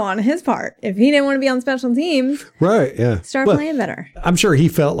mean, no, on his part. If he didn't want to be on special teams, right, yeah. start playing better. I'm sure he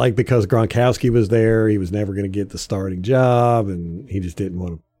felt like because Gronkowski was there, he was never going to get the starting job, and he just didn't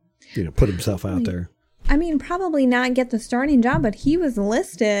want to, you know, put himself out there. I mean, probably not get the starting job, but he was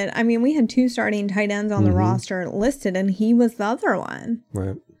listed. I mean, we had 2 starting tight ends on the roster listed, and he was the other one.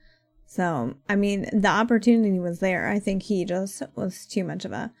 Right. So, I mean, the opportunity was there. I think he just was too much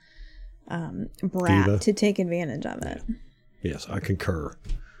of a brat Diva. to take advantage of it. Yes, I concur.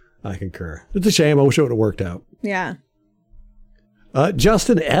 It's a shame. I wish it would have worked out. Yeah,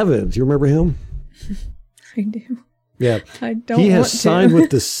 Justin Evans, you remember him? I do. Yeah. I don't He has want to. signed with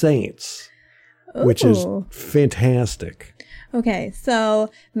the Saints. which is Ooh. fantastic. Okay, so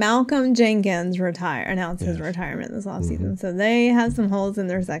Malcolm Jenkins announced his retirement this offseason. So they had some holes in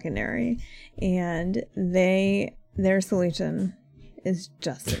their secondary, and their solution is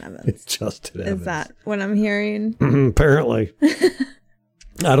Justin Evans. Justin Evans. Is that what I'm hearing? Apparently.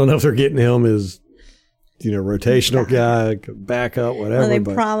 I don't know if they're getting him as, rotational guy, backup, whatever. Well, they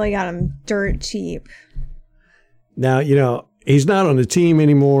but probably got him dirt cheap. now, he's not on the team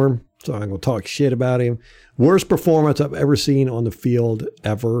anymore, so I'm going to talk shit about him. Worst performance I've ever seen on the field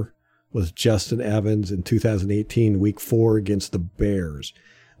ever was Justin Evans in 2018, week 4 against the Bears.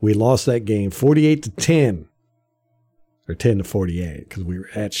 We lost that game 48-10, or 10-48, because we were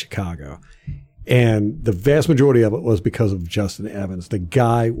at Chicago. And the vast majority of it was because of Justin Evans. The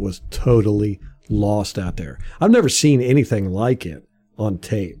guy was totally lost out there. I've never seen anything like it on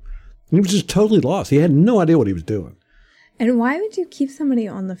tape. He was just totally lost. He had no idea what he was doing. And why would you keep somebody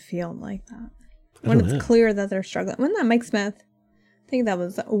on the field like that when it's clear that they're struggling? Wasn't that Mike Smith? I think that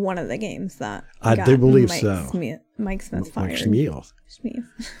was one of the games that I do believe Mike so. Mike Smith fired. Mike Smith.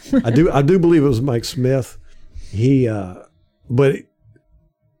 Smith. I do believe it was Mike Smith. But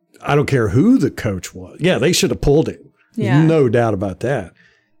I don't care who the coach was. Yeah, they should have pulled him. Yeah. No doubt about that.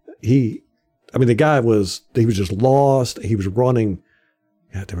 The guy was just lost. He was running.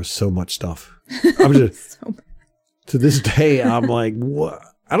 Yeah, there was so much stuff. I'm just to this day, I'm like, what?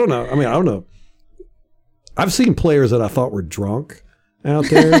 I don't know. I don't know. I've seen players that I thought were drunk out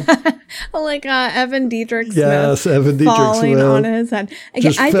there. Like Evan Dietrich Smith. Yes, Evan Dietrich falling Smith. on his head. I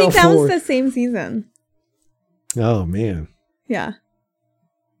Just think fell that forward. was the same season. Oh man. Yeah.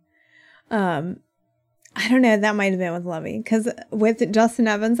 I don't know. That might have been with Lovey, because with Justin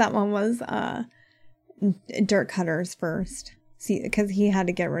Evans, that one was Dirk Cutter's first. See, because he had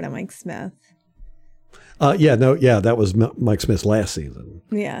to get rid of Mike Smith. That was Mike Smith's last season.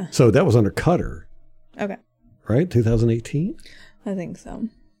 Yeah. So that was under Cutter, Okay. right? 2018. I think so.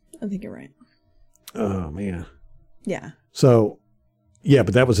 I think you're right. Oh man. Yeah. So, yeah,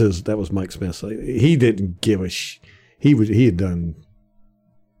 but that was Mike Smith. So he didn't give a he had done,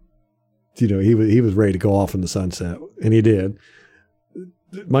 he was ready to go off in the sunset, and he did.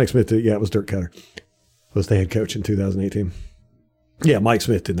 Mike Smith did, it was Dirk Cutter. Was the head coach in 2018. Yeah, Mike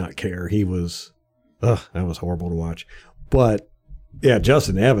Smith did not care. He was, that was horrible to watch. But, yeah,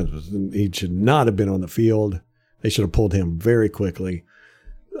 Justin Evans, he should not have been on the field. They should have pulled him very quickly.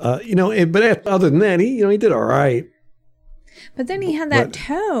 But other than that, he did all right. But then he had that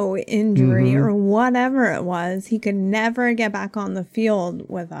toe injury or whatever it was. He could never get back on the field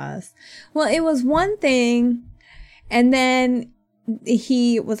with us. Well, it was one thing, and then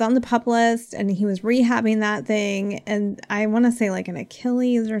he was on the PUP list, and he was rehabbing that thing, and I want to say like an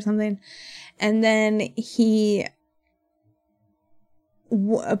Achilles or something. And then he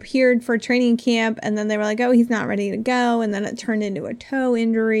appeared for training camp, and then they were like, oh, he's not ready to go. And then it turned into a toe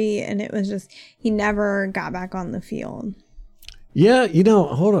injury, and it was just, he never got back on the field. Yeah,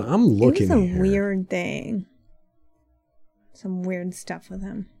 hold on. I'm looking It was a here. weird thing. Some weird stuff with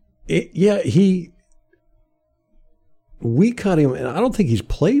him. We cut him, and I don't think he's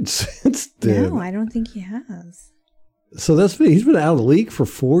played since then. No, I don't think he has. So he's been out of the league for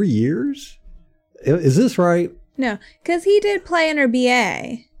 4 years? Is this right? No, because he did play under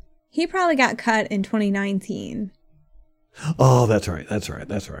BA. He probably got cut in 2019. Oh, that's right.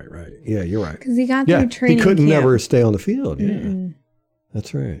 Right. Yeah, you're right. Because he got through training he couldn't camp. never stay on the field. Yeah,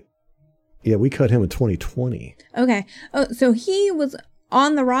 that's right. Yeah, we cut him in 2020. Okay. Oh, so he was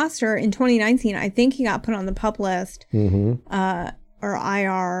on the roster in 2019. I think he got put on the PUP list or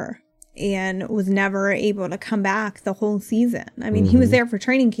IR and was never able to come back the whole season. I mean, he was there for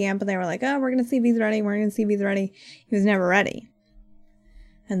training camp, but they were like, oh, we're going to see if he's ready. We're going to see if he's ready. He was never ready.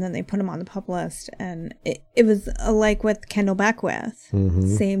 And then they put him on the PUP list. And it was like with Kendall Beckwith.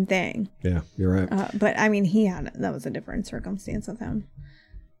 Same thing. Yeah, you're right. But I mean, that was a different circumstance with him.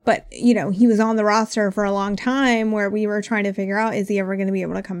 But, he was on the roster for a long time where we were trying to figure out, is he ever going to be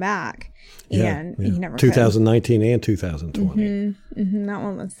able to come back? And he never 2019 and 2020. That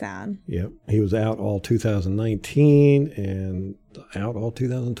one was sad. Yep. He was out all 2019 and out all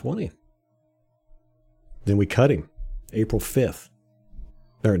 2020. Then we cut him April 5th.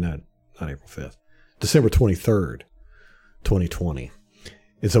 Or not April 5th. December 23rd, 2020.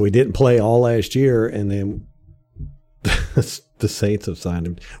 And so he didn't play all last year, and then the Saints have signed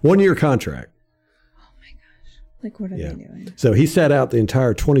him. 1-year contract. Oh my gosh. Like, what are they doing? So he sat out the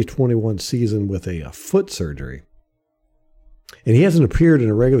entire 2021 season with a foot surgery. And he hasn't appeared in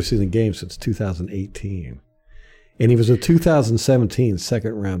a regular season game since 2018. And he was a 2017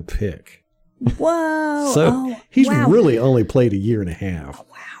 second round pick. Whoa. So he's really only played a year and a half.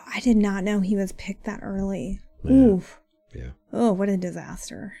 Wow. I did not know he was picked that early. Yeah. Oof. Yeah. Oh, what a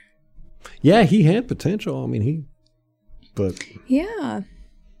disaster. Yeah, he had potential. I mean, Yeah.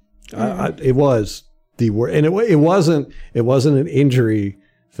 it was the worst, and it wasn't an injury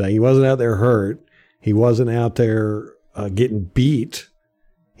thing. He wasn't out there hurt. He wasn't out there getting beat.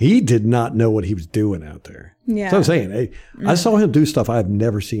 He did not know what he was doing out there. Yeah. So I'm saying, I saw him do stuff I've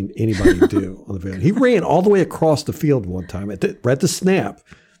never seen anybody do on the field. He ran all the way across the field one time at the snap.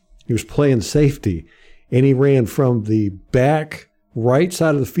 He was playing safety, and he ran from the back right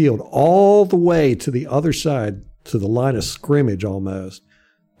side of the field all the way to the other side, to the line of scrimmage almost,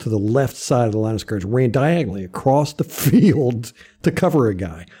 to the left side of the line of scrimmage, ran diagonally across the field to cover a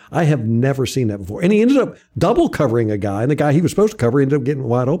guy. I have never seen that before. And he ended up double covering a guy, and the guy he was supposed to cover ended up getting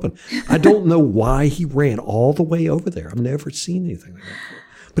wide open. I don't know why he ran all the way over there. I've never seen anything like that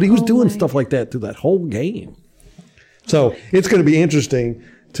before. But he was doing stuff like that through that whole game. So it's going to be interesting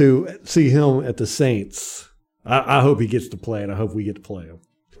to see him at the Saints. I hope he gets to play, and I hope we get to play him.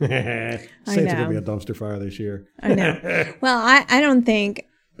 Saints are going to be a dumpster fire this year. I know. Well, I don't think...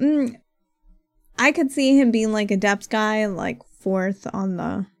 I could see him being like a depth guy, like fourth on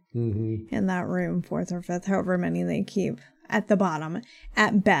the... in that room, fourth or fifth, however many they keep at the bottom,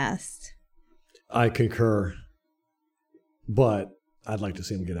 at best. I concur. But I'd like to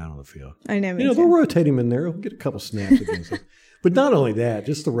see him get out on the field. I know. They'll rotate him in there. He'll get a couple snaps against us. But not only that,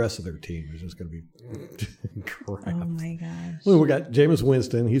 just the rest of their team is just going to be crap. Oh, my gosh. Well, we got Jameis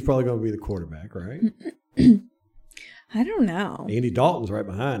Winston. He's probably going to be the quarterback, right? I don't know. Andy Dalton's right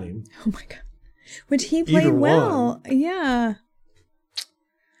behind him. Oh, my God. Which he played Either well. one. Yeah.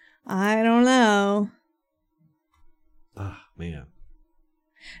 I don't know. Ah, man.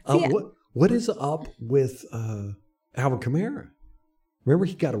 See, what is up with Alvin Kamara? Remember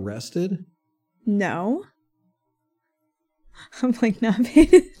he got arrested? No. I'm like not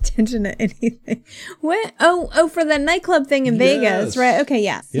paying attention to anything. What? Oh, for the nightclub thing in Vegas, right? Okay,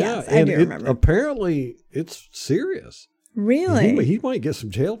 yes, I do remember. Apparently, it's serious. Really? He might get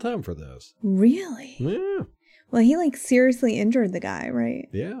some jail time for this. Really? Yeah. Well, he like seriously injured the guy, right?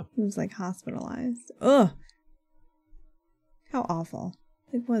 Yeah. He was like hospitalized. Ugh. How awful.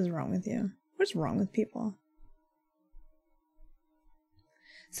 Like, what is wrong with you? What's wrong with people?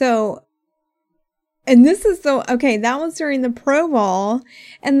 So, and this is so, okay, that was during the Pro Bowl,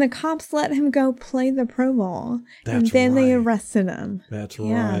 and the cops let him go play the Pro Bowl. And then they arrested him. That's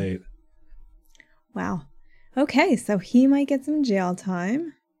Yeah. right. Wow. Okay, so he might get some jail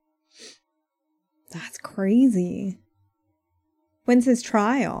time. That's crazy. When's his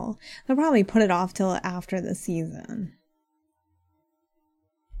trial? They'll probably put it off till after the season.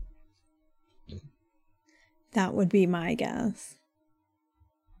 That would be my guess.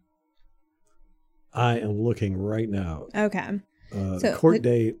 I am looking right now. Okay. The court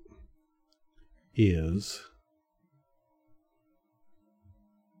date is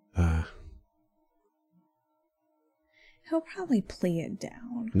he'll probably plea it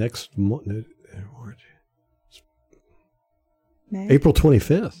down. next month, May? April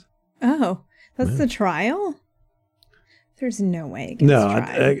 25th. Oh, that's the trial? There's no way it gets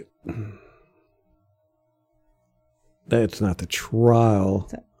tried. That's not the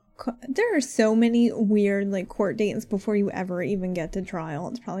trial. There are so many weird like court dates before you ever even get to trial.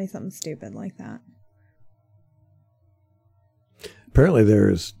 It's probably something stupid like that. Apparently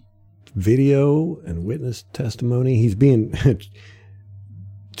there's video and witness testimony. He's being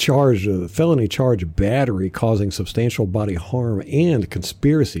charged with a felony charge of battery causing substantial body harm and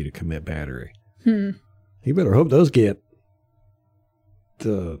conspiracy to commit battery. You better hope those get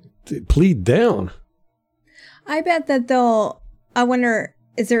plead down. I bet that I wonder,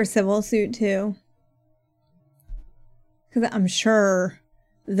 is there a civil suit too? Because I'm sure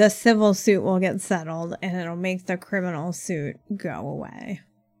the civil suit will get settled and it'll make the criminal suit go away.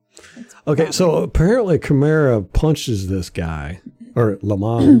 Okay, so apparently Kamara punches this guy, or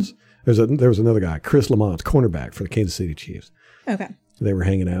Lamont. There was another guy, Chris Lamont, cornerback for the Kansas City Chiefs. Okay. They were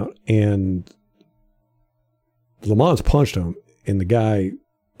hanging out, and Lamont punched him, and the guy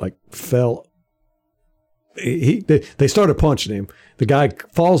like fell. They started punching him. The guy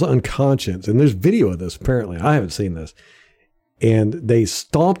falls unconscious, and there's video of this. Apparently, I haven't seen this. And they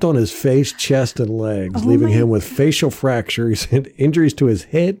stomped on his face, chest, and legs, leaving him with facial fractures and injuries to his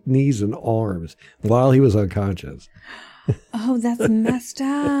head, knees, and arms while he was unconscious. Oh, that's messed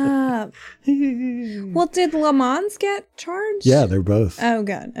up. Well, did Lamont get charged? Yeah, they're both. Oh,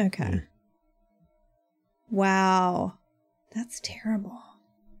 good. Okay. Yeah. Wow. That's terrible.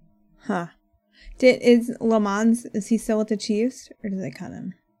 Huh. Is Lamont, is he still with the Chiefs or did they cut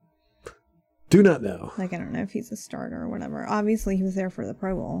him? Do not know. Like, I don't know if he's a starter or whatever. Obviously, he was there for the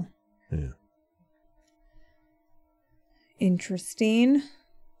Pro Bowl. Yeah. Interesting.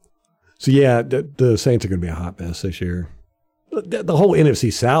 So, yeah, the Saints are going to be a hot mess this year. The whole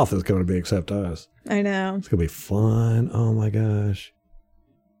NFC South is going to be except us. I know. It's going to be fun. Oh, my gosh.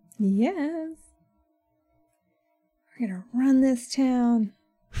 Yes. We're going to run this town.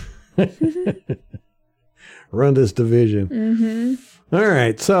 Run this division. Mm-hmm. All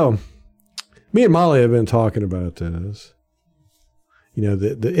right. So, me and Molly have been talking about this. You know,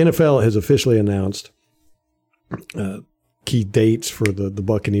 the NFL has officially announced key dates for the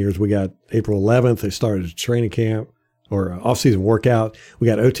Buccaneers. We got April 11th. They started a training camp or off-season workout. We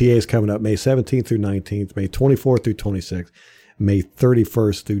got OTAs coming up May 17th through 19th, May 24th through 26th, May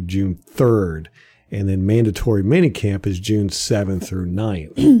 31st through June 3rd. And then mandatory minicamp is June 7th through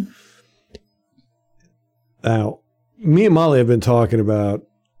 9th. Now, me and Molly have been talking about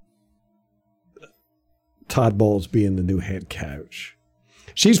Todd Bowles being the new head coach.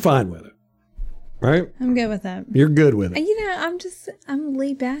 She's fine with it, right? I'm good with that. You're good with it. You know, I'm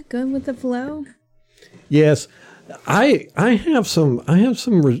laid back, good with the flow. Yes, I have some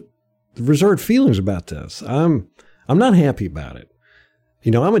reserved feelings about this. I'm not happy about it.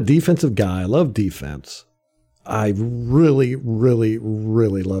 You know, I'm a defensive guy. I love defense. I really, really,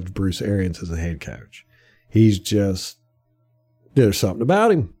 really loved Bruce Arians as a head coach. He's just, there's something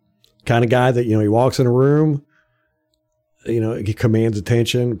about him. Kind of guy that, you know, he walks in a room, you know, he commands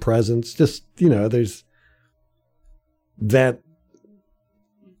attention, presence, just, you know, there's that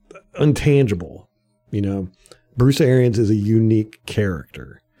intangible, you know. Bruce Arians is a unique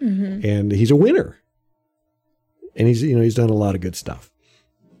character, and he's a winner. And he's done a lot of good stuff.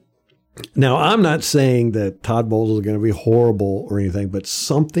 Now, I'm not saying that Todd Bowles is going to be horrible or anything, but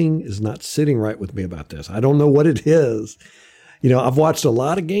something is not sitting right with me about this. I don't know what it is. You know, I've watched a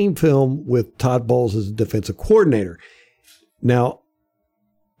lot of game film with Todd Bowles as a defensive coordinator. Now,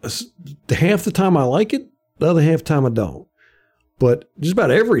 half the time I like it, the other half the time I don't. But just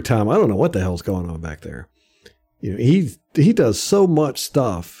about every time, I don't know what the hell's going on back there. You know, he does so much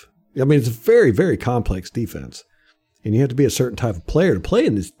stuff. I mean, it's a very, very complex defense. And you have to be a certain type of player to play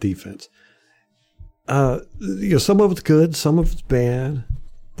in this defense. You know, some of it's good, some of it's bad.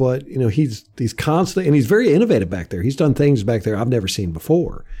 But, you know, he's constant, and he's very innovative back there. He's done things back there I've never seen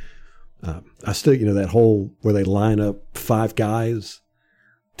before. I still, you know, that whole where they line up 5 guys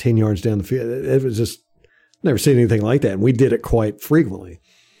 10 yards down the field. It was just, never seen anything like that. And we did it quite frequently.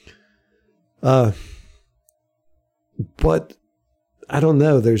 But I don't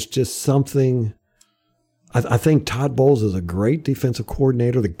know. There's just something. I think Todd Bowles is a great defensive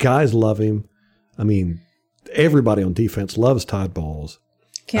coordinator. The guys love him. I mean, everybody on defense loves Todd Bowles.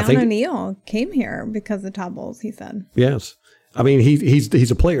 Keanu O'Neal came here because of Todd Bowles, he said. Yes. I mean,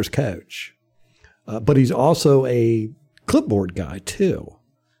 he's a player's coach, but he's also a clipboard guy too.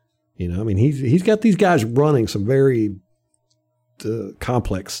 You know, I mean, he's got these guys running some very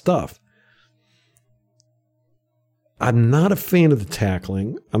complex stuff. I'm not a fan of the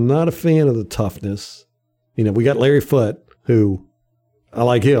tackling. I'm not a fan of the toughness. You know, we got Larry Foote, who I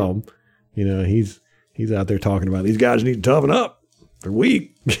like him. You know, he's out there talking about these guys need to toughen up. They're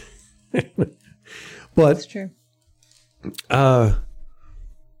weak. But that's true.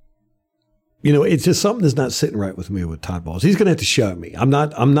 You know, it's just something that's not sitting right with me with Todd Bowles. He's going to have to show me. I'm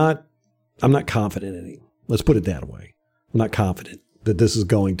not confident in him. Let's put it that way. I'm not confident that this is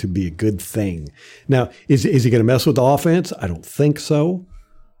going to be a good thing. Now, is he going to mess with the offense? I don't think so.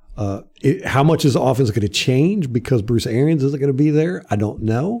 How much is the offense going to change because Bruce Arians isn't going to be there? I don't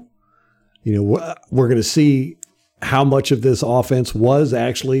know. You know, we're going to see how much of this offense was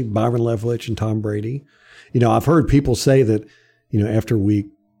actually Byron Leftwich and Tom Brady. You know, I've heard people say that, you know, after week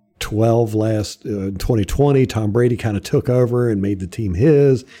 12 last 2020, Tom Brady kind of took over and made the team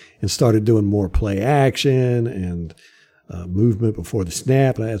his and started doing more play action and movement before the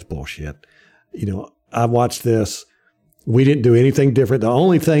snap. That's bullshit. You know, I watched this. We didn't do anything different. The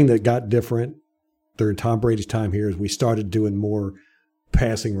only thing that got different during Tom Brady's time here is we started doing more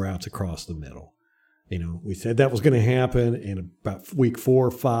passing routes across the middle. You know, we said that was going to happen, and about week 4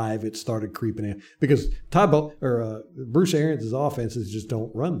 or 5, it started creeping in because Bruce Arians' offenses just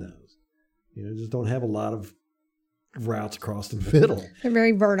don't run those. You know, just don't have a lot of routes across the middle. They're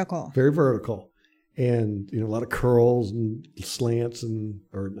very vertical. Very vertical, and you know, a lot of curls and slants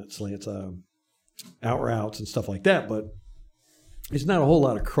out routes and stuff like that. But it's not a whole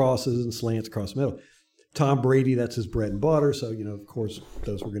lot of crosses and slants across the middle. Tom Brady, that's his bread and butter. So, you know, of course,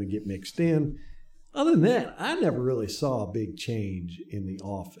 those were going to get mixed in. Other than that, I never really saw a big change in the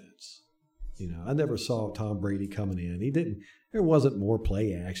offense. You know, I never saw Tom Brady coming in. He didn't. there wasn't more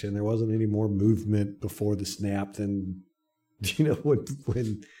play action. There wasn't any more movement before the snap than, when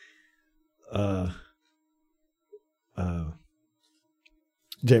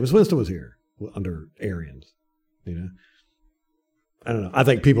Jameis Winston was here under Arians. I don't know. I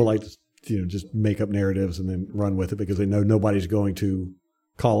think people like to, just make up narratives and then run with it because they know nobody's going to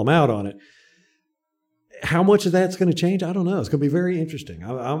call them out on it. How much of that's going to change? I don't know. It's going to be very interesting.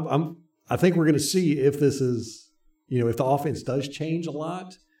 I think we're going to see if this is, if the offense does change a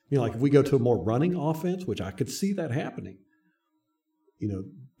lot. Like if we go to a more running offense, which I could see that happening.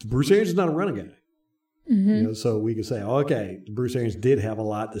 Bruce Arians is not a running guy. Mm-hmm. So we could say, okay, Bruce Arians did have a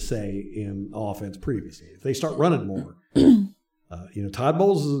lot to say in offense previously. If they start running more, Todd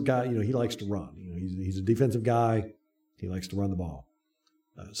Bowles is a guy, he likes to run. He's a defensive guy. He likes to run the ball.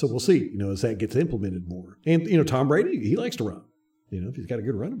 So we'll see, as that gets implemented more. And, Tom Brady, he likes to run. If he's got a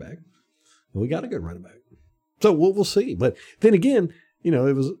good running back. And we got a good running back. So we'll see. But then again, it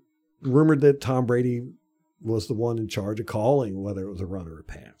was rumored that Tom Brady was the one in charge of calling whether it was a run or a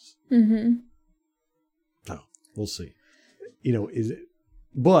pass. Mm-hmm. No, we'll see.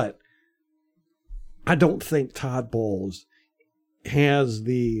 But I don't think Todd Bowles has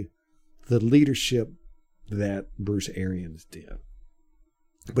the leadership that Bruce Arians did.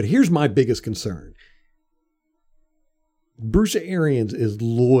 But here's my biggest concern. Bruce Arians is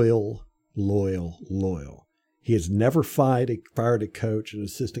loyal. He has never fired a coach, an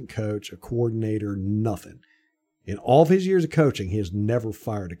assistant coach, a coordinator, nothing. In all of his years of coaching, he has never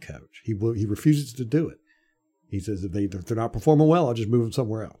fired a coach. He refuses to do it. He says if they're not performing well, I'll just move them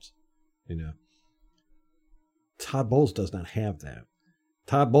somewhere else. Todd Bowles does not have that.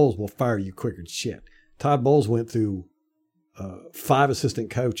 Todd Bowles will fire you quicker than shit. Todd Bowles went through 5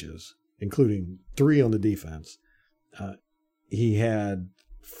 assistant coaches, including 3 on the defense. He had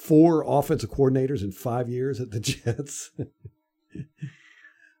 4 offensive coordinators in 5 years at the Jets.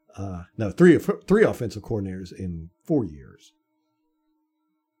 3 offensive coordinators in 4 years.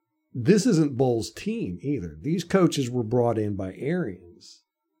 This isn't Bowles' team either. These coaches were brought in by Arians.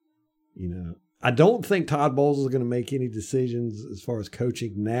 I don't think Todd Bowles is going to make any decisions as far as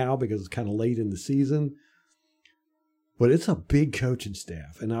coaching now because it's kind of late in the season. But it's a big coaching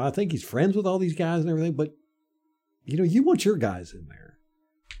staff. And I think he's friends with all these guys and everything. But, you want your guys in there.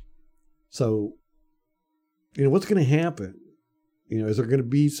 So, what's going to happen? Is there going to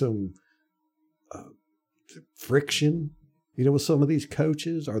be some friction, with some of these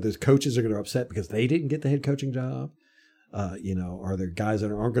coaches? Are there coaches that are going to upset because they didn't get the head coaching job? Are there guys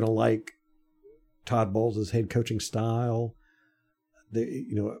that aren't going to like Todd Bowles' head coaching style?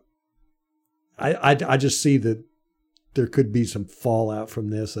 I just see that there could be some fallout from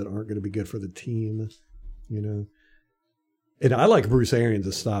this that aren't going to be good for the team, And I like Bruce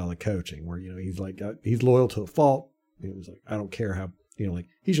Arians' style of coaching where, he's like, he's loyal to a fault. He's like, I don't care how,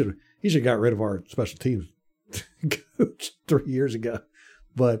 he should have got rid of our special teams coach 3 years ago,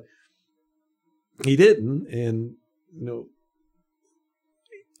 but he didn't. And,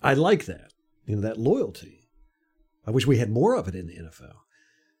 I like that, that loyalty. I wish we had more of it in the NFL.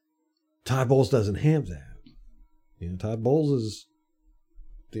 Todd Bowles doesn't have that. Todd Bowles is,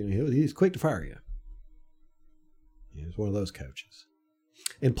 he's quick to fire you. He's one of those coaches.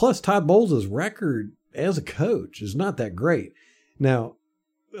 And plus, Todd Bowles' record as a coach is not that great. Now,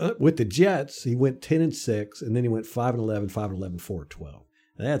 with the Jets, he went 10-6, and then he went 5-11, 5-11, 4-12.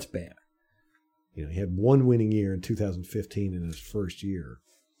 That's bad. He had 1 winning year in 2015 in his first year.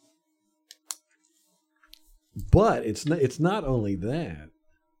 But it's not only that.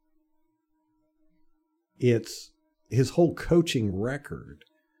 It's his whole coaching record.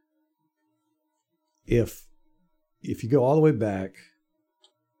 If you go all the way back,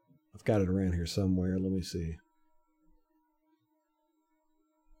 I've got it around here somewhere. Let me see.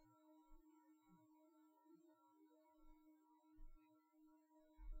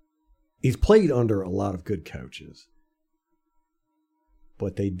 He's played under a lot of good coaches,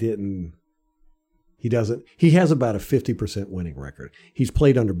 but he has about a 50% winning record. He's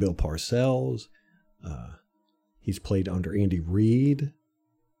played under Bill Parcells. He's played under Andy Reid.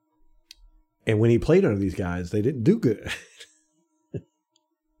 And when he played under these guys, they didn't do good.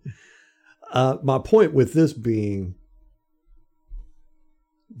 My point with this being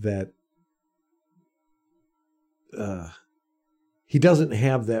that he doesn't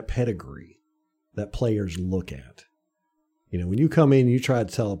have that pedigree that players look at. When you come in and you try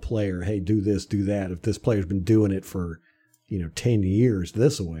to tell a player, hey, do this, do that, if this player's been doing it for, 10 years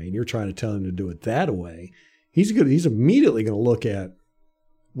this way, and you're trying to tell him to do it that way, he's immediately going to look at,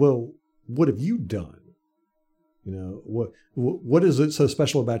 well, what have you done? What is it so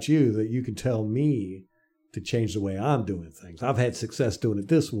special about you that you can tell me to change the way I'm doing things. I've had success doing it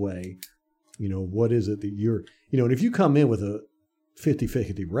this way. You know, what is it that you're, you know, and if you come in with a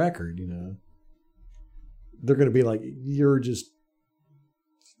 50-50 record, you know, they're going to be like, you're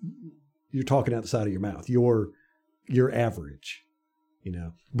talking out the side of your mouth. You're average, you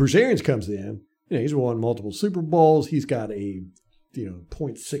know. Bruce Arians comes in, you know, he's won multiple Super Bowls. He's got a, you know,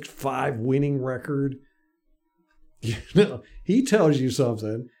 .65 winning record. You know, he tells you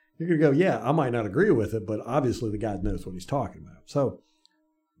something, you're going to go, yeah, I might not agree with it, but obviously the guy knows what he's talking about. So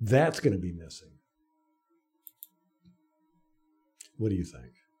that's going to be missing. What do you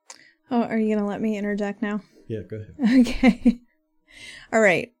think? Oh, are you going to let me interject now? Yeah, go ahead. Okay. All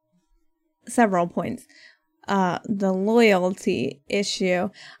right. Several points. The loyalty issue.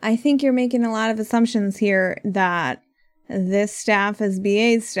 I think you're making a lot of assumptions here that this staff is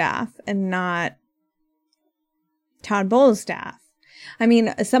BA's staff and not Todd Bowles' staff. I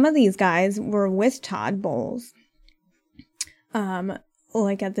mean, some of these guys were with Todd Bowles.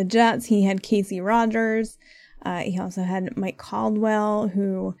 Like at the Jets, he had Casey Rogers. He also had Mike Caldwell,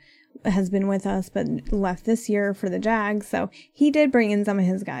 who has been with us but left this year for the Jags. So he did bring in some of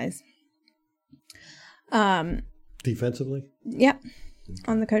his guys. Defensively? Yep.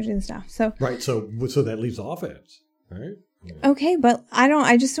 On the coaching staff. So right. So that leaves offense, right? Yeah. Okay, but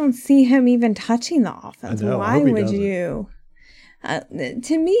I just don't see him even touching the offense. I know, Why would you?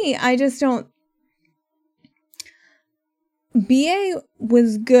 To me, I just don't. BA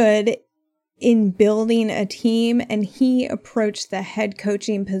was good in building a team, and he approached the head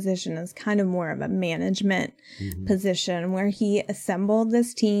coaching position as kind of more of a management position, where he assembled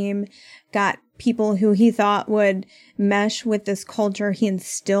this team, got people who he thought would mesh with this culture. He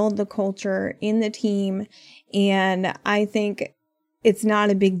instilled the culture in the team. And I think it's not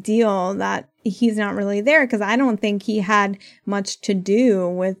a big deal that he's not really there, because I don't think he had much to do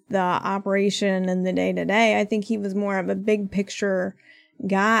with the operation and the day to day. I think he was more of a big picture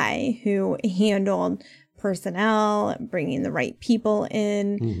guy who handled personnel, bringing the right people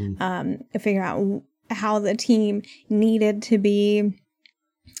in, figure out how the team needed to be.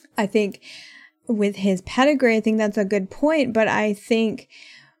 I think with his pedigree, I think that's a good point, but I think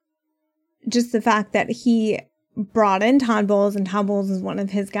just the fact that he brought in Todd Bowles, and Todd Bowles is one of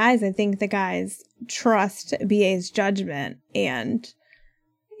his guys, I think the guys trust BA's judgment. And,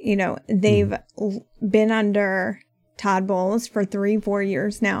 you know, they've been under Todd Bowles for 3-4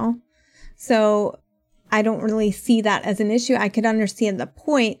 years now. So I don't really see that as an issue. I could understand the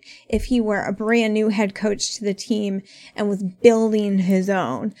point if he were a brand new head coach to the team and was building his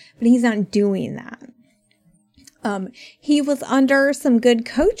own, but he's not doing that. He was under some good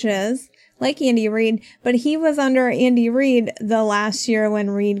coaches like Andy Reid, but he was under Andy Reid the last year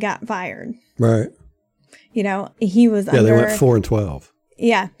when Reid got fired. Right. You know, he was under. Yeah, they went 4-12.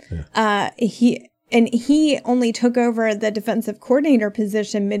 Yeah. He only took over the defensive coordinator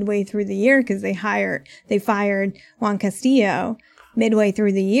position midway through the year because they fired Juan Castillo midway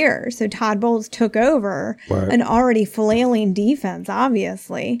through the year. So Todd Bowles took over an already flailing defense,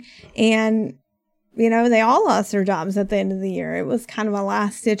 obviously. And, you know, they all lost their jobs at the end of the year. It was kind of a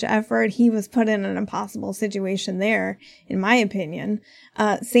last-ditch effort. He was put in an impossible situation there, in my opinion.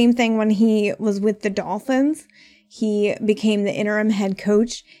 Same thing when he was with the Dolphins. He became the interim head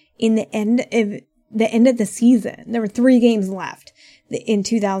coach in the end of the season. There were 3 games left in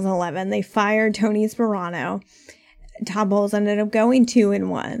 2011. They fired Tony Sperano. Todd Bowles ended up going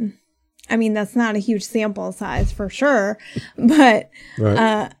 2-1. I mean, that's not a huge sample size for sure, but,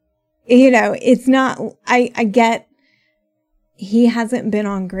 you know, it's not, I get he hasn't been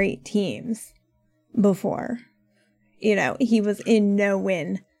on great teams before. You know, he was in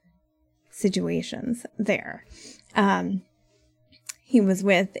no-win situations there. He was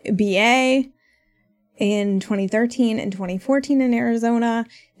with BA in 2013 and 2014 in Arizona.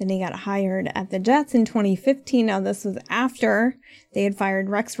 Then he got hired at the Jets in 2015. Now, this was after they had fired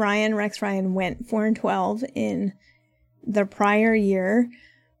Rex Ryan. Rex Ryan went 4-12 in the prior year.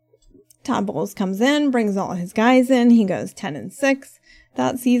 Todd Bowles comes in, brings all his guys in. He goes 10-6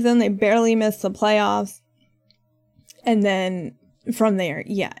 that season. They barely missed the playoffs. And then from there,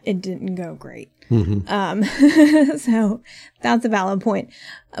 yeah, it didn't go great. So that's a valid point.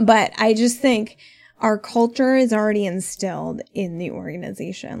 But I just think our culture is already instilled in the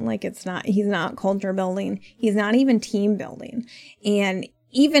organization. Like, he's not culture building. He's not even team building. And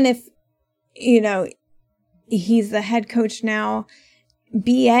even if, you know, he's the head coach now,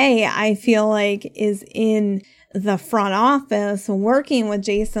 BA, I feel like, is in the front office working with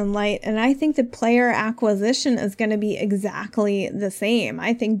Jason Light. And I think the player acquisition is going to be exactly the same.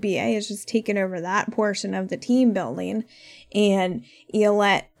 I think BA is just taking over that portion of the team building. And you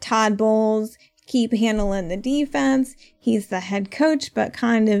let Todd Bowles keep handling the defense. He's the head coach, but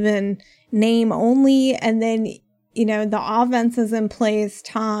kind of in name only. And then, the offense is in place.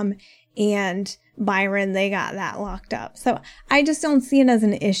 Tom and Byron, they got that locked up. So I just don't see it as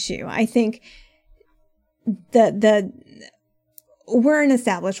an issue. I think we're an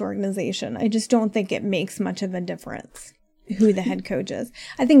established organization. I just don't think it makes much of a difference who the head coach is.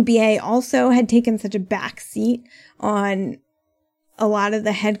 I think BA also had taken such a back seat on a lot of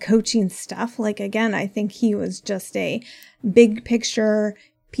the head coaching stuff. Like, again, I think he was just a big picture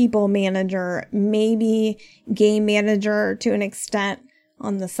people manager, maybe game manager to an extent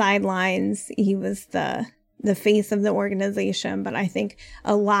on the sidelines. He was the face of the organization, but I think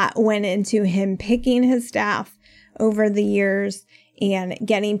a lot went into him picking his staff over the years and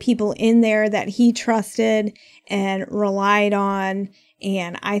getting people in there that he trusted and relied on.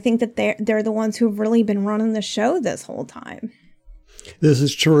 And I think that they're the ones who've really been running the show this whole time. This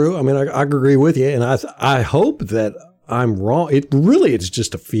is true. I mean, I agree with you. And I hope that I'm wrong. It's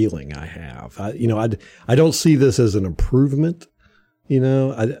just a feeling I have. I don't see this as an improvement.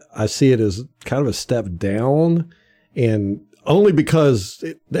 I see it as kind of a step down, and only because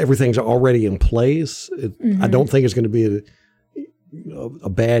everything's already in place. I don't think it's going to be a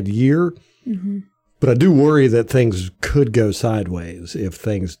bad year, but I do worry that things could go sideways if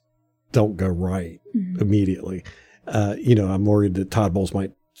things don't go right immediately. I'm worried that Todd Bowles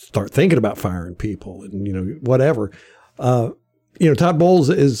might start thinking about firing people and, whatever. Todd Bowles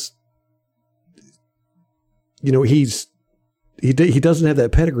is, he doesn't have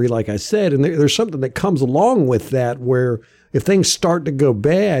that pedigree, like I said, and there's something that comes along with that where if things start to go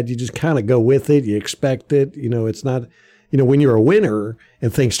bad, you just kind of go with it. You expect it. It's not, when you're a winner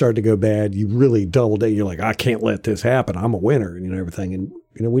and things start to go bad, you really double down. You're like, I can't let this happen. I'm a winner, and everything. And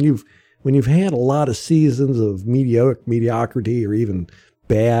when you've had a lot of seasons of mediocrity or even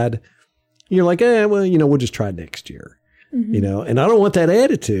bad, you're like, we'll just try next year. And I don't want that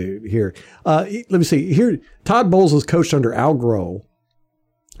attitude here. Let me see here. Todd Bowles was coached under Al Groh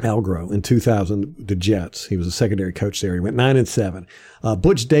in 2000, the Jets. He was a secondary coach there. He went 9-7.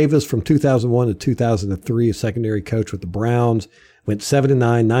 Butch Davis from 2001 to 2003, a secondary coach with the Browns, went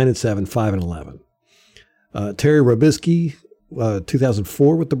 7-9, 9-7, 5-11. Terry Robisky,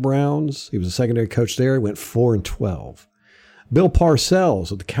 2004 with the Browns. He was a secondary coach there. He went 4-12. Bill Parcells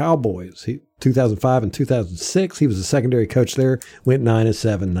with the Cowboys, 2005 and 2006. He was a secondary coach there, went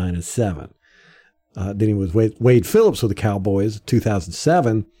 9-7, 9-7. Then he was Wade Phillips with the Cowboys,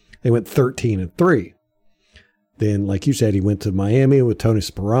 2007. They went 13-3. Then, like you said, he went to Miami with Tony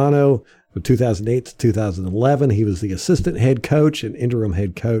Sparano. From 2008 to 2011, he was the assistant head coach and interim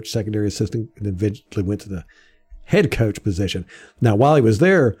head coach, secondary assistant, and eventually went to the head coach position. Now, while he was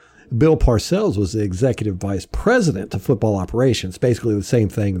there, Bill Parcells was the executive vice president of football operations, basically the same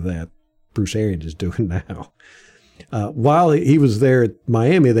thing that Bruce Arians is doing now. While he was there at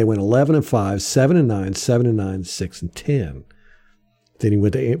Miami, they went 11-5, 7-9, 7-9, 6-10. Then he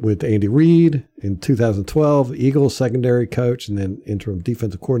went with Andy Reid in 2012, Eagles secondary coach, and then interim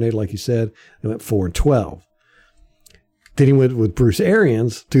defensive coordinator, like you said. They went 4-12. Then he went with Bruce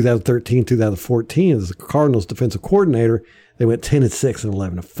Arians, 2013, 2014, as the Cardinals defensive coordinator. They went 10-6 and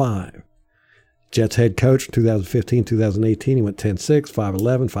 11-5. Jets head coach from 2015, 2018, he went 10-6,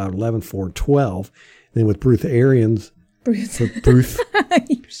 5-11, 5-11, 4-12. Then with Bruce Arians,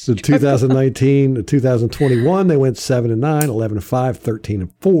 so 2019 to 2021, they went 7-9, 11-5,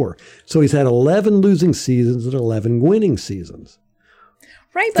 13-4. So he's had 11 losing seasons and 11 winning seasons.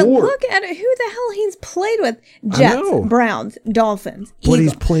 Right, but look at it, who the hell he's played with. Jets, Browns, Dolphins, Eagles. But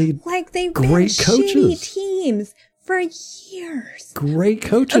he's played like they've great been coaches. Shitty teams for years. Great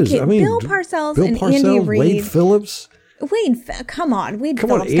coaches. Okay, Bill Parcells and Andy Reid. Wade Phillips. Come on. Wade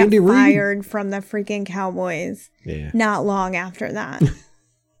Phillips got fired from the freaking Cowboys not long after that.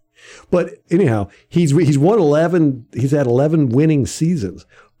 But anyhow, he's won 11. He's had 11 winning seasons.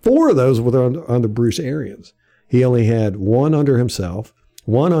 4 of those were under Bruce Arians. He only had one under himself,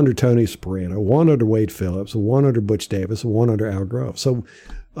 one under Tony Sparano, one under Wade Phillips, one under Butch Davis, and one under Al Groh. So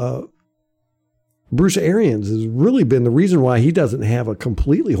Bruce Arians has really been the reason why he doesn't have a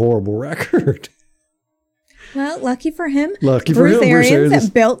completely horrible record. Well, lucky for him. Bruce Arians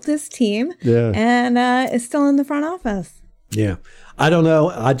that built this team and is still in the front office. Yeah. I don't know.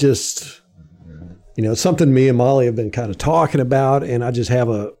 I just, it's something me and Molly have been kind of talking about, and I just have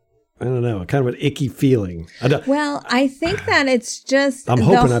kind of an icky feeling. I think that it's just I'm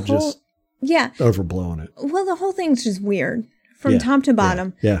hoping I've just overblown it. Well, the whole thing's just weird from top to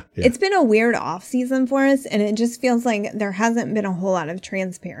bottom. Yeah. It's been a weird off season for us, and it just feels like there hasn't been a whole lot of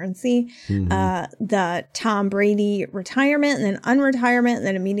transparency. The Tom Brady retirement and then unretirement, and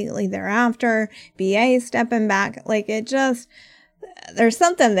then immediately thereafter, BA stepping back. Like it just, there's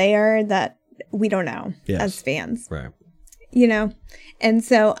something there that we don't know as fans. Right. You know? And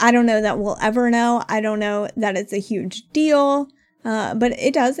so I don't know that we'll ever know. I don't know that it's a huge deal. But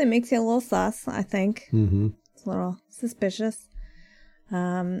it makes you a little sus, I think. It's a little suspicious.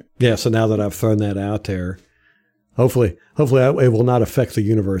 Yeah, so now that I've thrown that out there, hopefully it will not affect the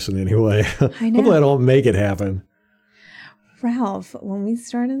universe in any way. I know. Hopefully I don't make it happen. Ralph, when we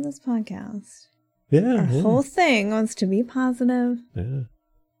started this podcast, our whole thing was to be positive. Yeah.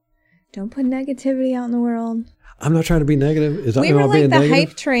 Don't put negativity out in the world. I'm not trying to be negative. We were like the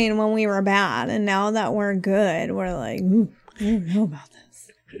hype train when we were bad, and now that we're good, we're like, I don't know about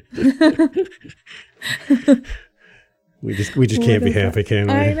this. We just can't be happy, can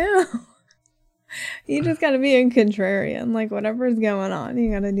we? I know. You just got to be a contrarian. Like whatever's going on,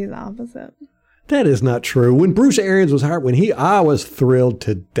 you got to do the opposite. That is not true. When Bruce Arians was hired, I was thrilled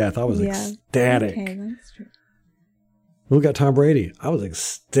to death. I was ecstatic. Okay, that's true. When we got Tom Brady, I was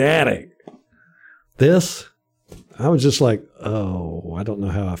ecstatic. This, I was just like, oh, I don't know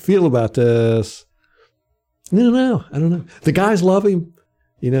how I feel about this. No, I don't know. The guys love him,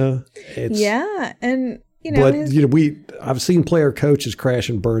 you know. And you know, but I've seen player coaches crash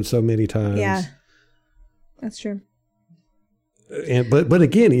and burn so many times. Yeah, that's true. And but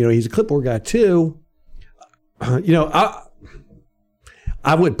again, you know, he's a clipboard guy too. You know,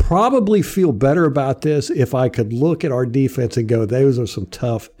 I would probably feel better about this if I could look at our defense and go, those are some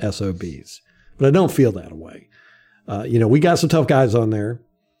tough SOBs. But I don't feel that way. You know, we got some tough guys on there,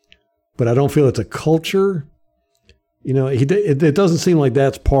 but I don't feel it's a culture. You know, it doesn't seem like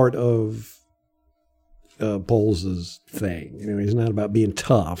that's part of Bowles' thing. You know, he's not about being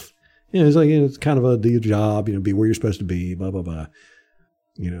tough. You know, he's like, it's kind of do your job, you know, be where you're supposed to be, blah, blah, blah.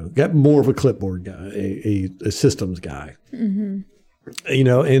 You know, got more of a clipboard guy, a systems guy. You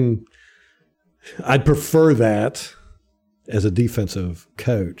know, and I'd prefer that as a defensive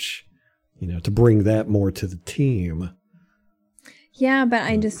coach, you know, to bring that more to the team. Yeah, but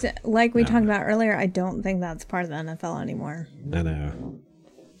I just, like we talked about earlier, I don't think that's part of the NFL anymore. I know.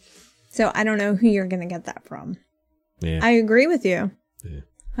 So I don't know who you're going to get that from. Yeah. I agree with you. Yeah.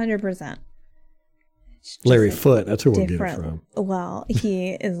 100%. Larry Foote, that's who we'll get it from. Well,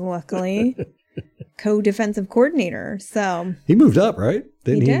 he is luckily co-defensive coordinator. So he moved up, right?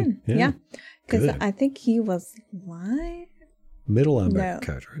 He did. Yeah. Because I think he was middle linebacker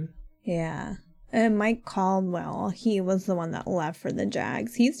coach, right? Yeah. And Mike Caldwell, he was the one that left for the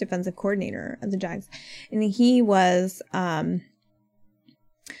Jags. He's defensive coordinator of the Jags. And he was,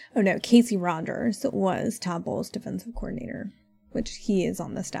 Casey Rogers was Todd Bowles' defensive coordinator, which he is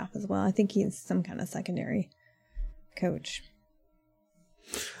on the staff as well. I think he's some kind of secondary coach.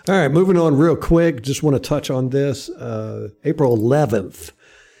 All right, moving on real quick. Just want to touch on this. April 11th,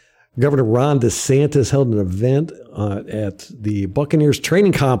 Governor Ron DeSantis held an event at the Buccaneers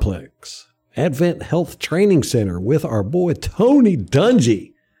Training Complex, Advent Health Training Center, with our boy Tony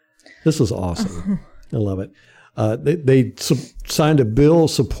Dungy. This was awesome. I love it. They signed a bill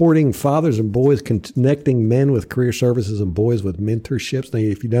supporting fathers and boys, connecting men with career services and boys with mentorships. Now,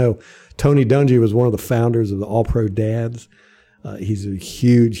 if you know, Tony Dungy was one of the founders of the All-Pro Dads. He's a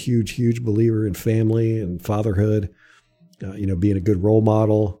huge believer in family and fatherhood, you know, being a good role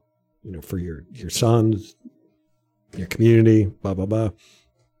model, you know, for your sons, your community, blah, blah, blah.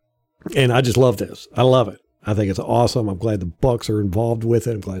 And I just love this. I love it. I think it's awesome. I'm glad the Bucs are involved with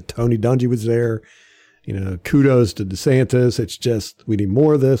it. I'm glad Tony Dungy was there. You know, kudos to DeSantis. It's just, we need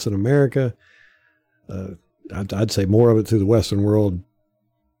more of this in America. I'd say more of it through the Western world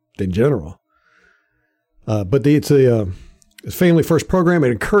in general. But it's a family first program.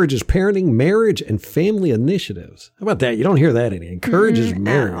 It encourages parenting, marriage, and family initiatives. How about that? You don't hear that any. Encourages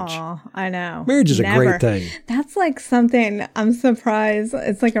marriage. Oh, I know. Marriage is a great thing. That's like something, I'm surprised.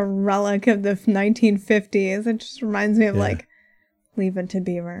 It's like a relic of the 1950s. It just reminds me of like Leave It to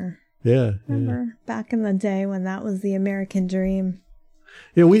Beaver. Yeah. Remember back in the day when that was the American dream?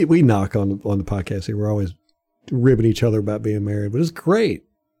 Yeah, we knock on the podcast here. We're always ribbing each other about being married, but it's great.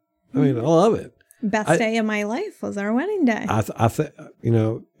 I mean, I love it. Best day of my life was our wedding day. I think, you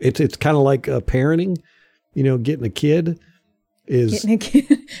know, it's kind of like parenting. You know, getting a kid is getting a kid.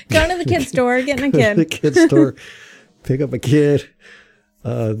 Going to the kid store, getting a kid. The kid store, pick up a kid.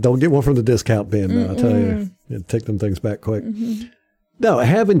 Don't get one from the discount bin. Though, I'll tell you, take them things back quick. No,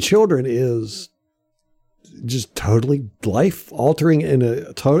 having children is just totally life altering in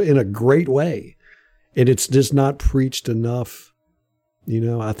a great way, and it's just not preached enough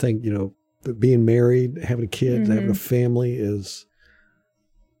I think, being married, having a kid, having a family is,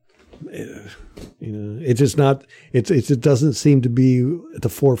 it's just not, it doesn't seem to be at the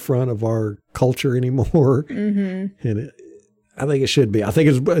forefront of our culture anymore. And I think it should be. I think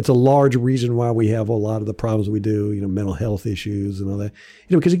it's a large reason why we have a lot of the problems we do, mental health issues and all that,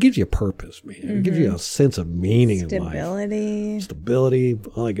 because it gives you a purpose, man. It gives you a sense of meaning in life. Stability,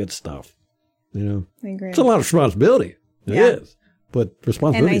 all that good stuff. I agree. It's a lot of responsibility. It is. But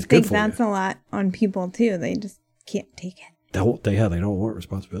responsibility is good for you. And I think that's a lot on people too. They just can't take it. They don't want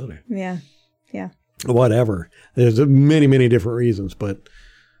responsibility. Yeah. Whatever. There's many, many different reasons, but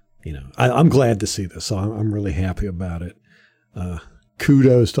I'm glad to see this. So I'm really happy about it.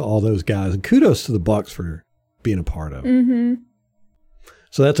 Kudos to all those guys, and kudos to the Bucs for being a part of it.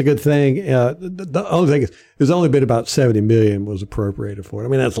 So that's a good thing. The only thing is, there's only been about $70 million was appropriated for it. I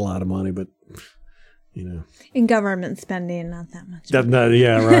mean, that's a lot of money, but in government spending, not that much.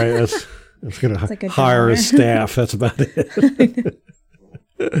 Yeah, right. That's going to hire a staff. That's about it.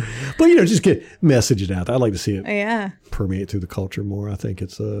 But just message it out. I'd like to see it permeate through the culture more. I think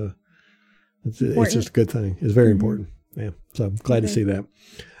it's just a good thing. It's very important. Yeah, so I'm glad to see that.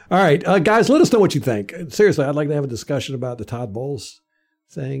 All right, guys, let us know what you think. Seriously, I'd like to have a discussion about the Todd Bowles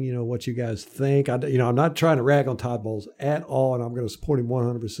thing. What you guys think. I'm not trying to rag on Todd Bowles at all, and I'm going to support him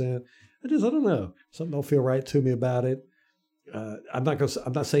 100%. I don't know. Something don't feel right to me about it. I'm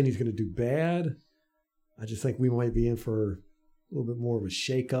not saying he's going to do bad. I just think we might be in for a little bit more of a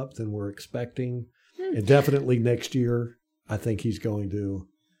shakeup than we're expecting. And definitely next year, I think he's going to,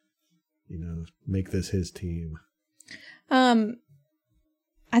 make this his team. I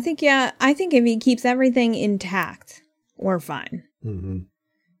think if he keeps everything intact, we're fine.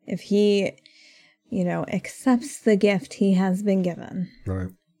 If he, accepts the gift he has been given, right,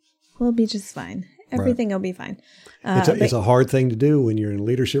 we'll be just fine. Everything will be fine. It's a hard thing to do when you're in a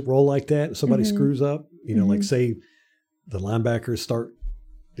leadership role like that. And somebody screws up, like say the linebackers start,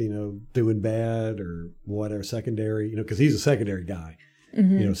 doing bad or whatever, secondary, because he's a secondary guy.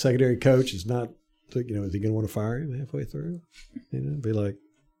 Secondary coach is not, is he going to want to fire him halfway through? Be like,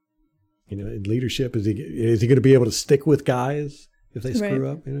 in leadership, is he going to be able to stick with guys if they screw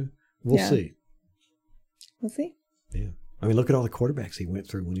up? We'll see. We'll see. Yeah. I mean, look at all the quarterbacks he went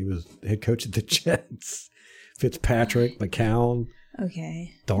through when he was head coach at the Jets. Fitzpatrick, McCown.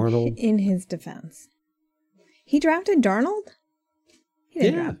 Okay. Darnold. In his defense. He drafted Darnold? He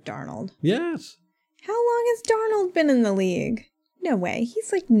didn't draft Darnold. Yes. How long has Darnold been in the league? No way.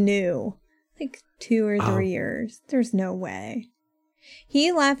 He's new. 2 or 3 years. There's no way.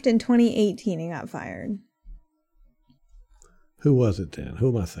 He left in 2018 and got fired. Who was it then? Who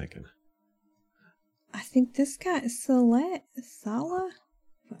am I thinking? I think this guy, Salah?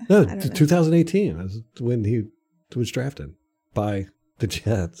 No, 2018. That's when he was drafted by the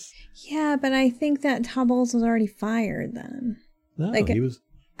Jets. Yeah, but I think that Todd Bowles was already fired then. No, he was.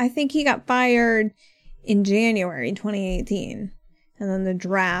 I think he got fired in January 2018. And then the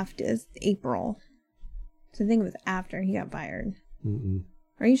draft is April. So I think it was after he got fired.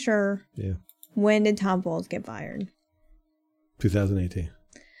 Are you sure? Yeah. When did Todd Bowles get fired? 2018.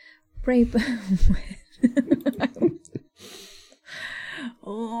 Right.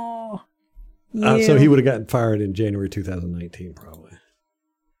 Oh. So he would have gotten fired in January 2019, probably.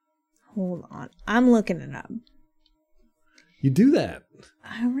 Hold on. I'm looking it up. You do that.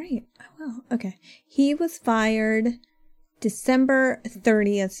 All right. I will. Okay. He was fired December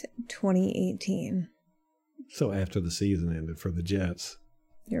 30th, 2018. So after the season ended for the Jets.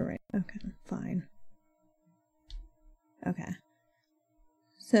 You're right. Okay. Fine. Okay.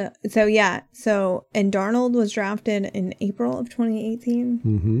 So yeah. So, and Darnold was drafted in April of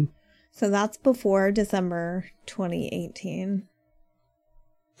 2018. So that's before December 2018.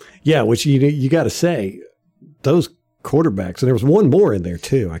 Yeah, which you got to say, those quarterbacks, and there was one more in there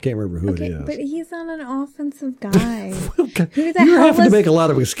too. I can't remember who it is. But he's not an offensive guy. You're having to make a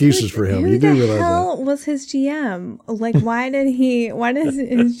lot of excuses for him. Who the hell was his GM? Why did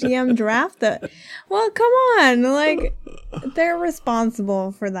his GM draft that? Well, come on. They're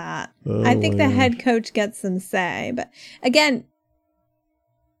responsible for that. I think the head coach gets some say. But again,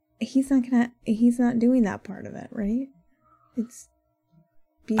 he's not doing that part of it, right? It's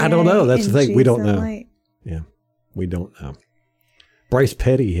BA. I don't know. That's the thing. We don't know. Light. Yeah. We don't know. Bryce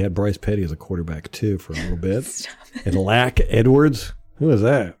Petty, he had Bryce Petty as a quarterback too for a little bit. And Lack Edwards. Who is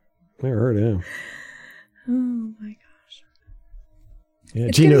that? Never heard of him. Oh my gosh. Yeah,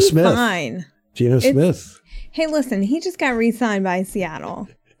 Geno Smith. Fine. Geno Smith. Hey, listen, he just got re-signed by Seattle.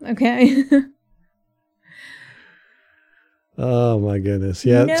 Okay. Oh my goodness.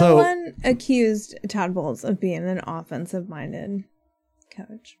 Yeah. No one accused Todd Bowles of being an offensive minded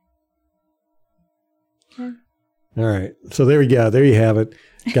coach. Okay. All right. So there we go. There you have it.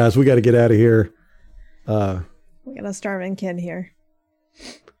 Guys, we got to get out of here. We got a starving kid here.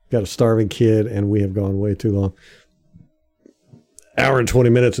 Got a starving kid, and we have gone way too long. Hour and 20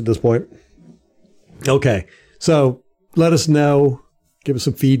 minutes at this point. Okay. So let us know. Give us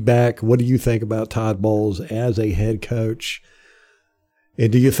some feedback. What do you think about Todd Bowles as a head coach?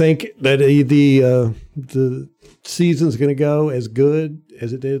 And do you think that the season's going to go as good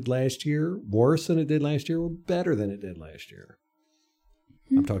as it did last year, worse than it did last year, or better than it did last year?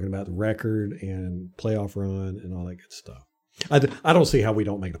 I'm talking about the record and playoff run and all that good stuff. I don't see how we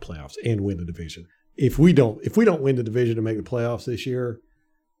don't make the playoffs and win the division. If we don't win the division and make the playoffs this year,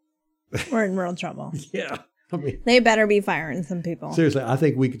 we're in real trouble. Yeah. I mean, they better be firing some people. Seriously, I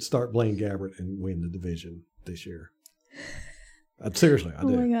think we could start Blaine Gabbert and win the division this year. Seriously, I do.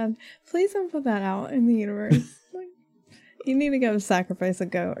 Oh my God. Please don't put that out in the universe. You need to go sacrifice a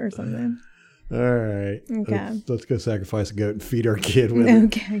goat or something. All right. Okay. Let's go sacrifice a goat and feed our kid with it.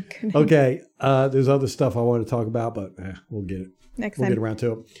 Okay. Good. Okay. There's other stuff I want to talk about, but we'll get it. We'll get around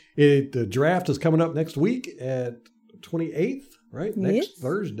to it. The draft is coming up next week at 28th, right? Next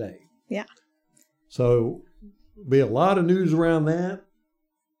Thursday. Yeah. So be a lot of news around that.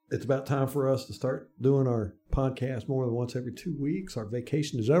 It's about time for us to start doing our podcast more than once every 2 weeks. Our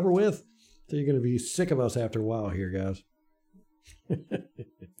vacation is over with. So you're going to be sick of us after a while here, guys.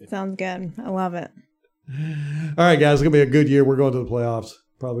 Sounds good. I love it. All right, guys. It's going to be a good year. We're going to the playoffs.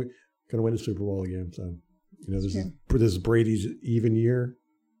 Probably going to win the Super Bowl again. So, this is Brady's even year.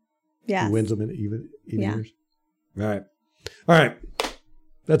 Yeah. He wins them in even years. All right. All right.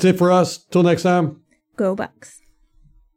 That's it for us. Till next time. Go Bucks.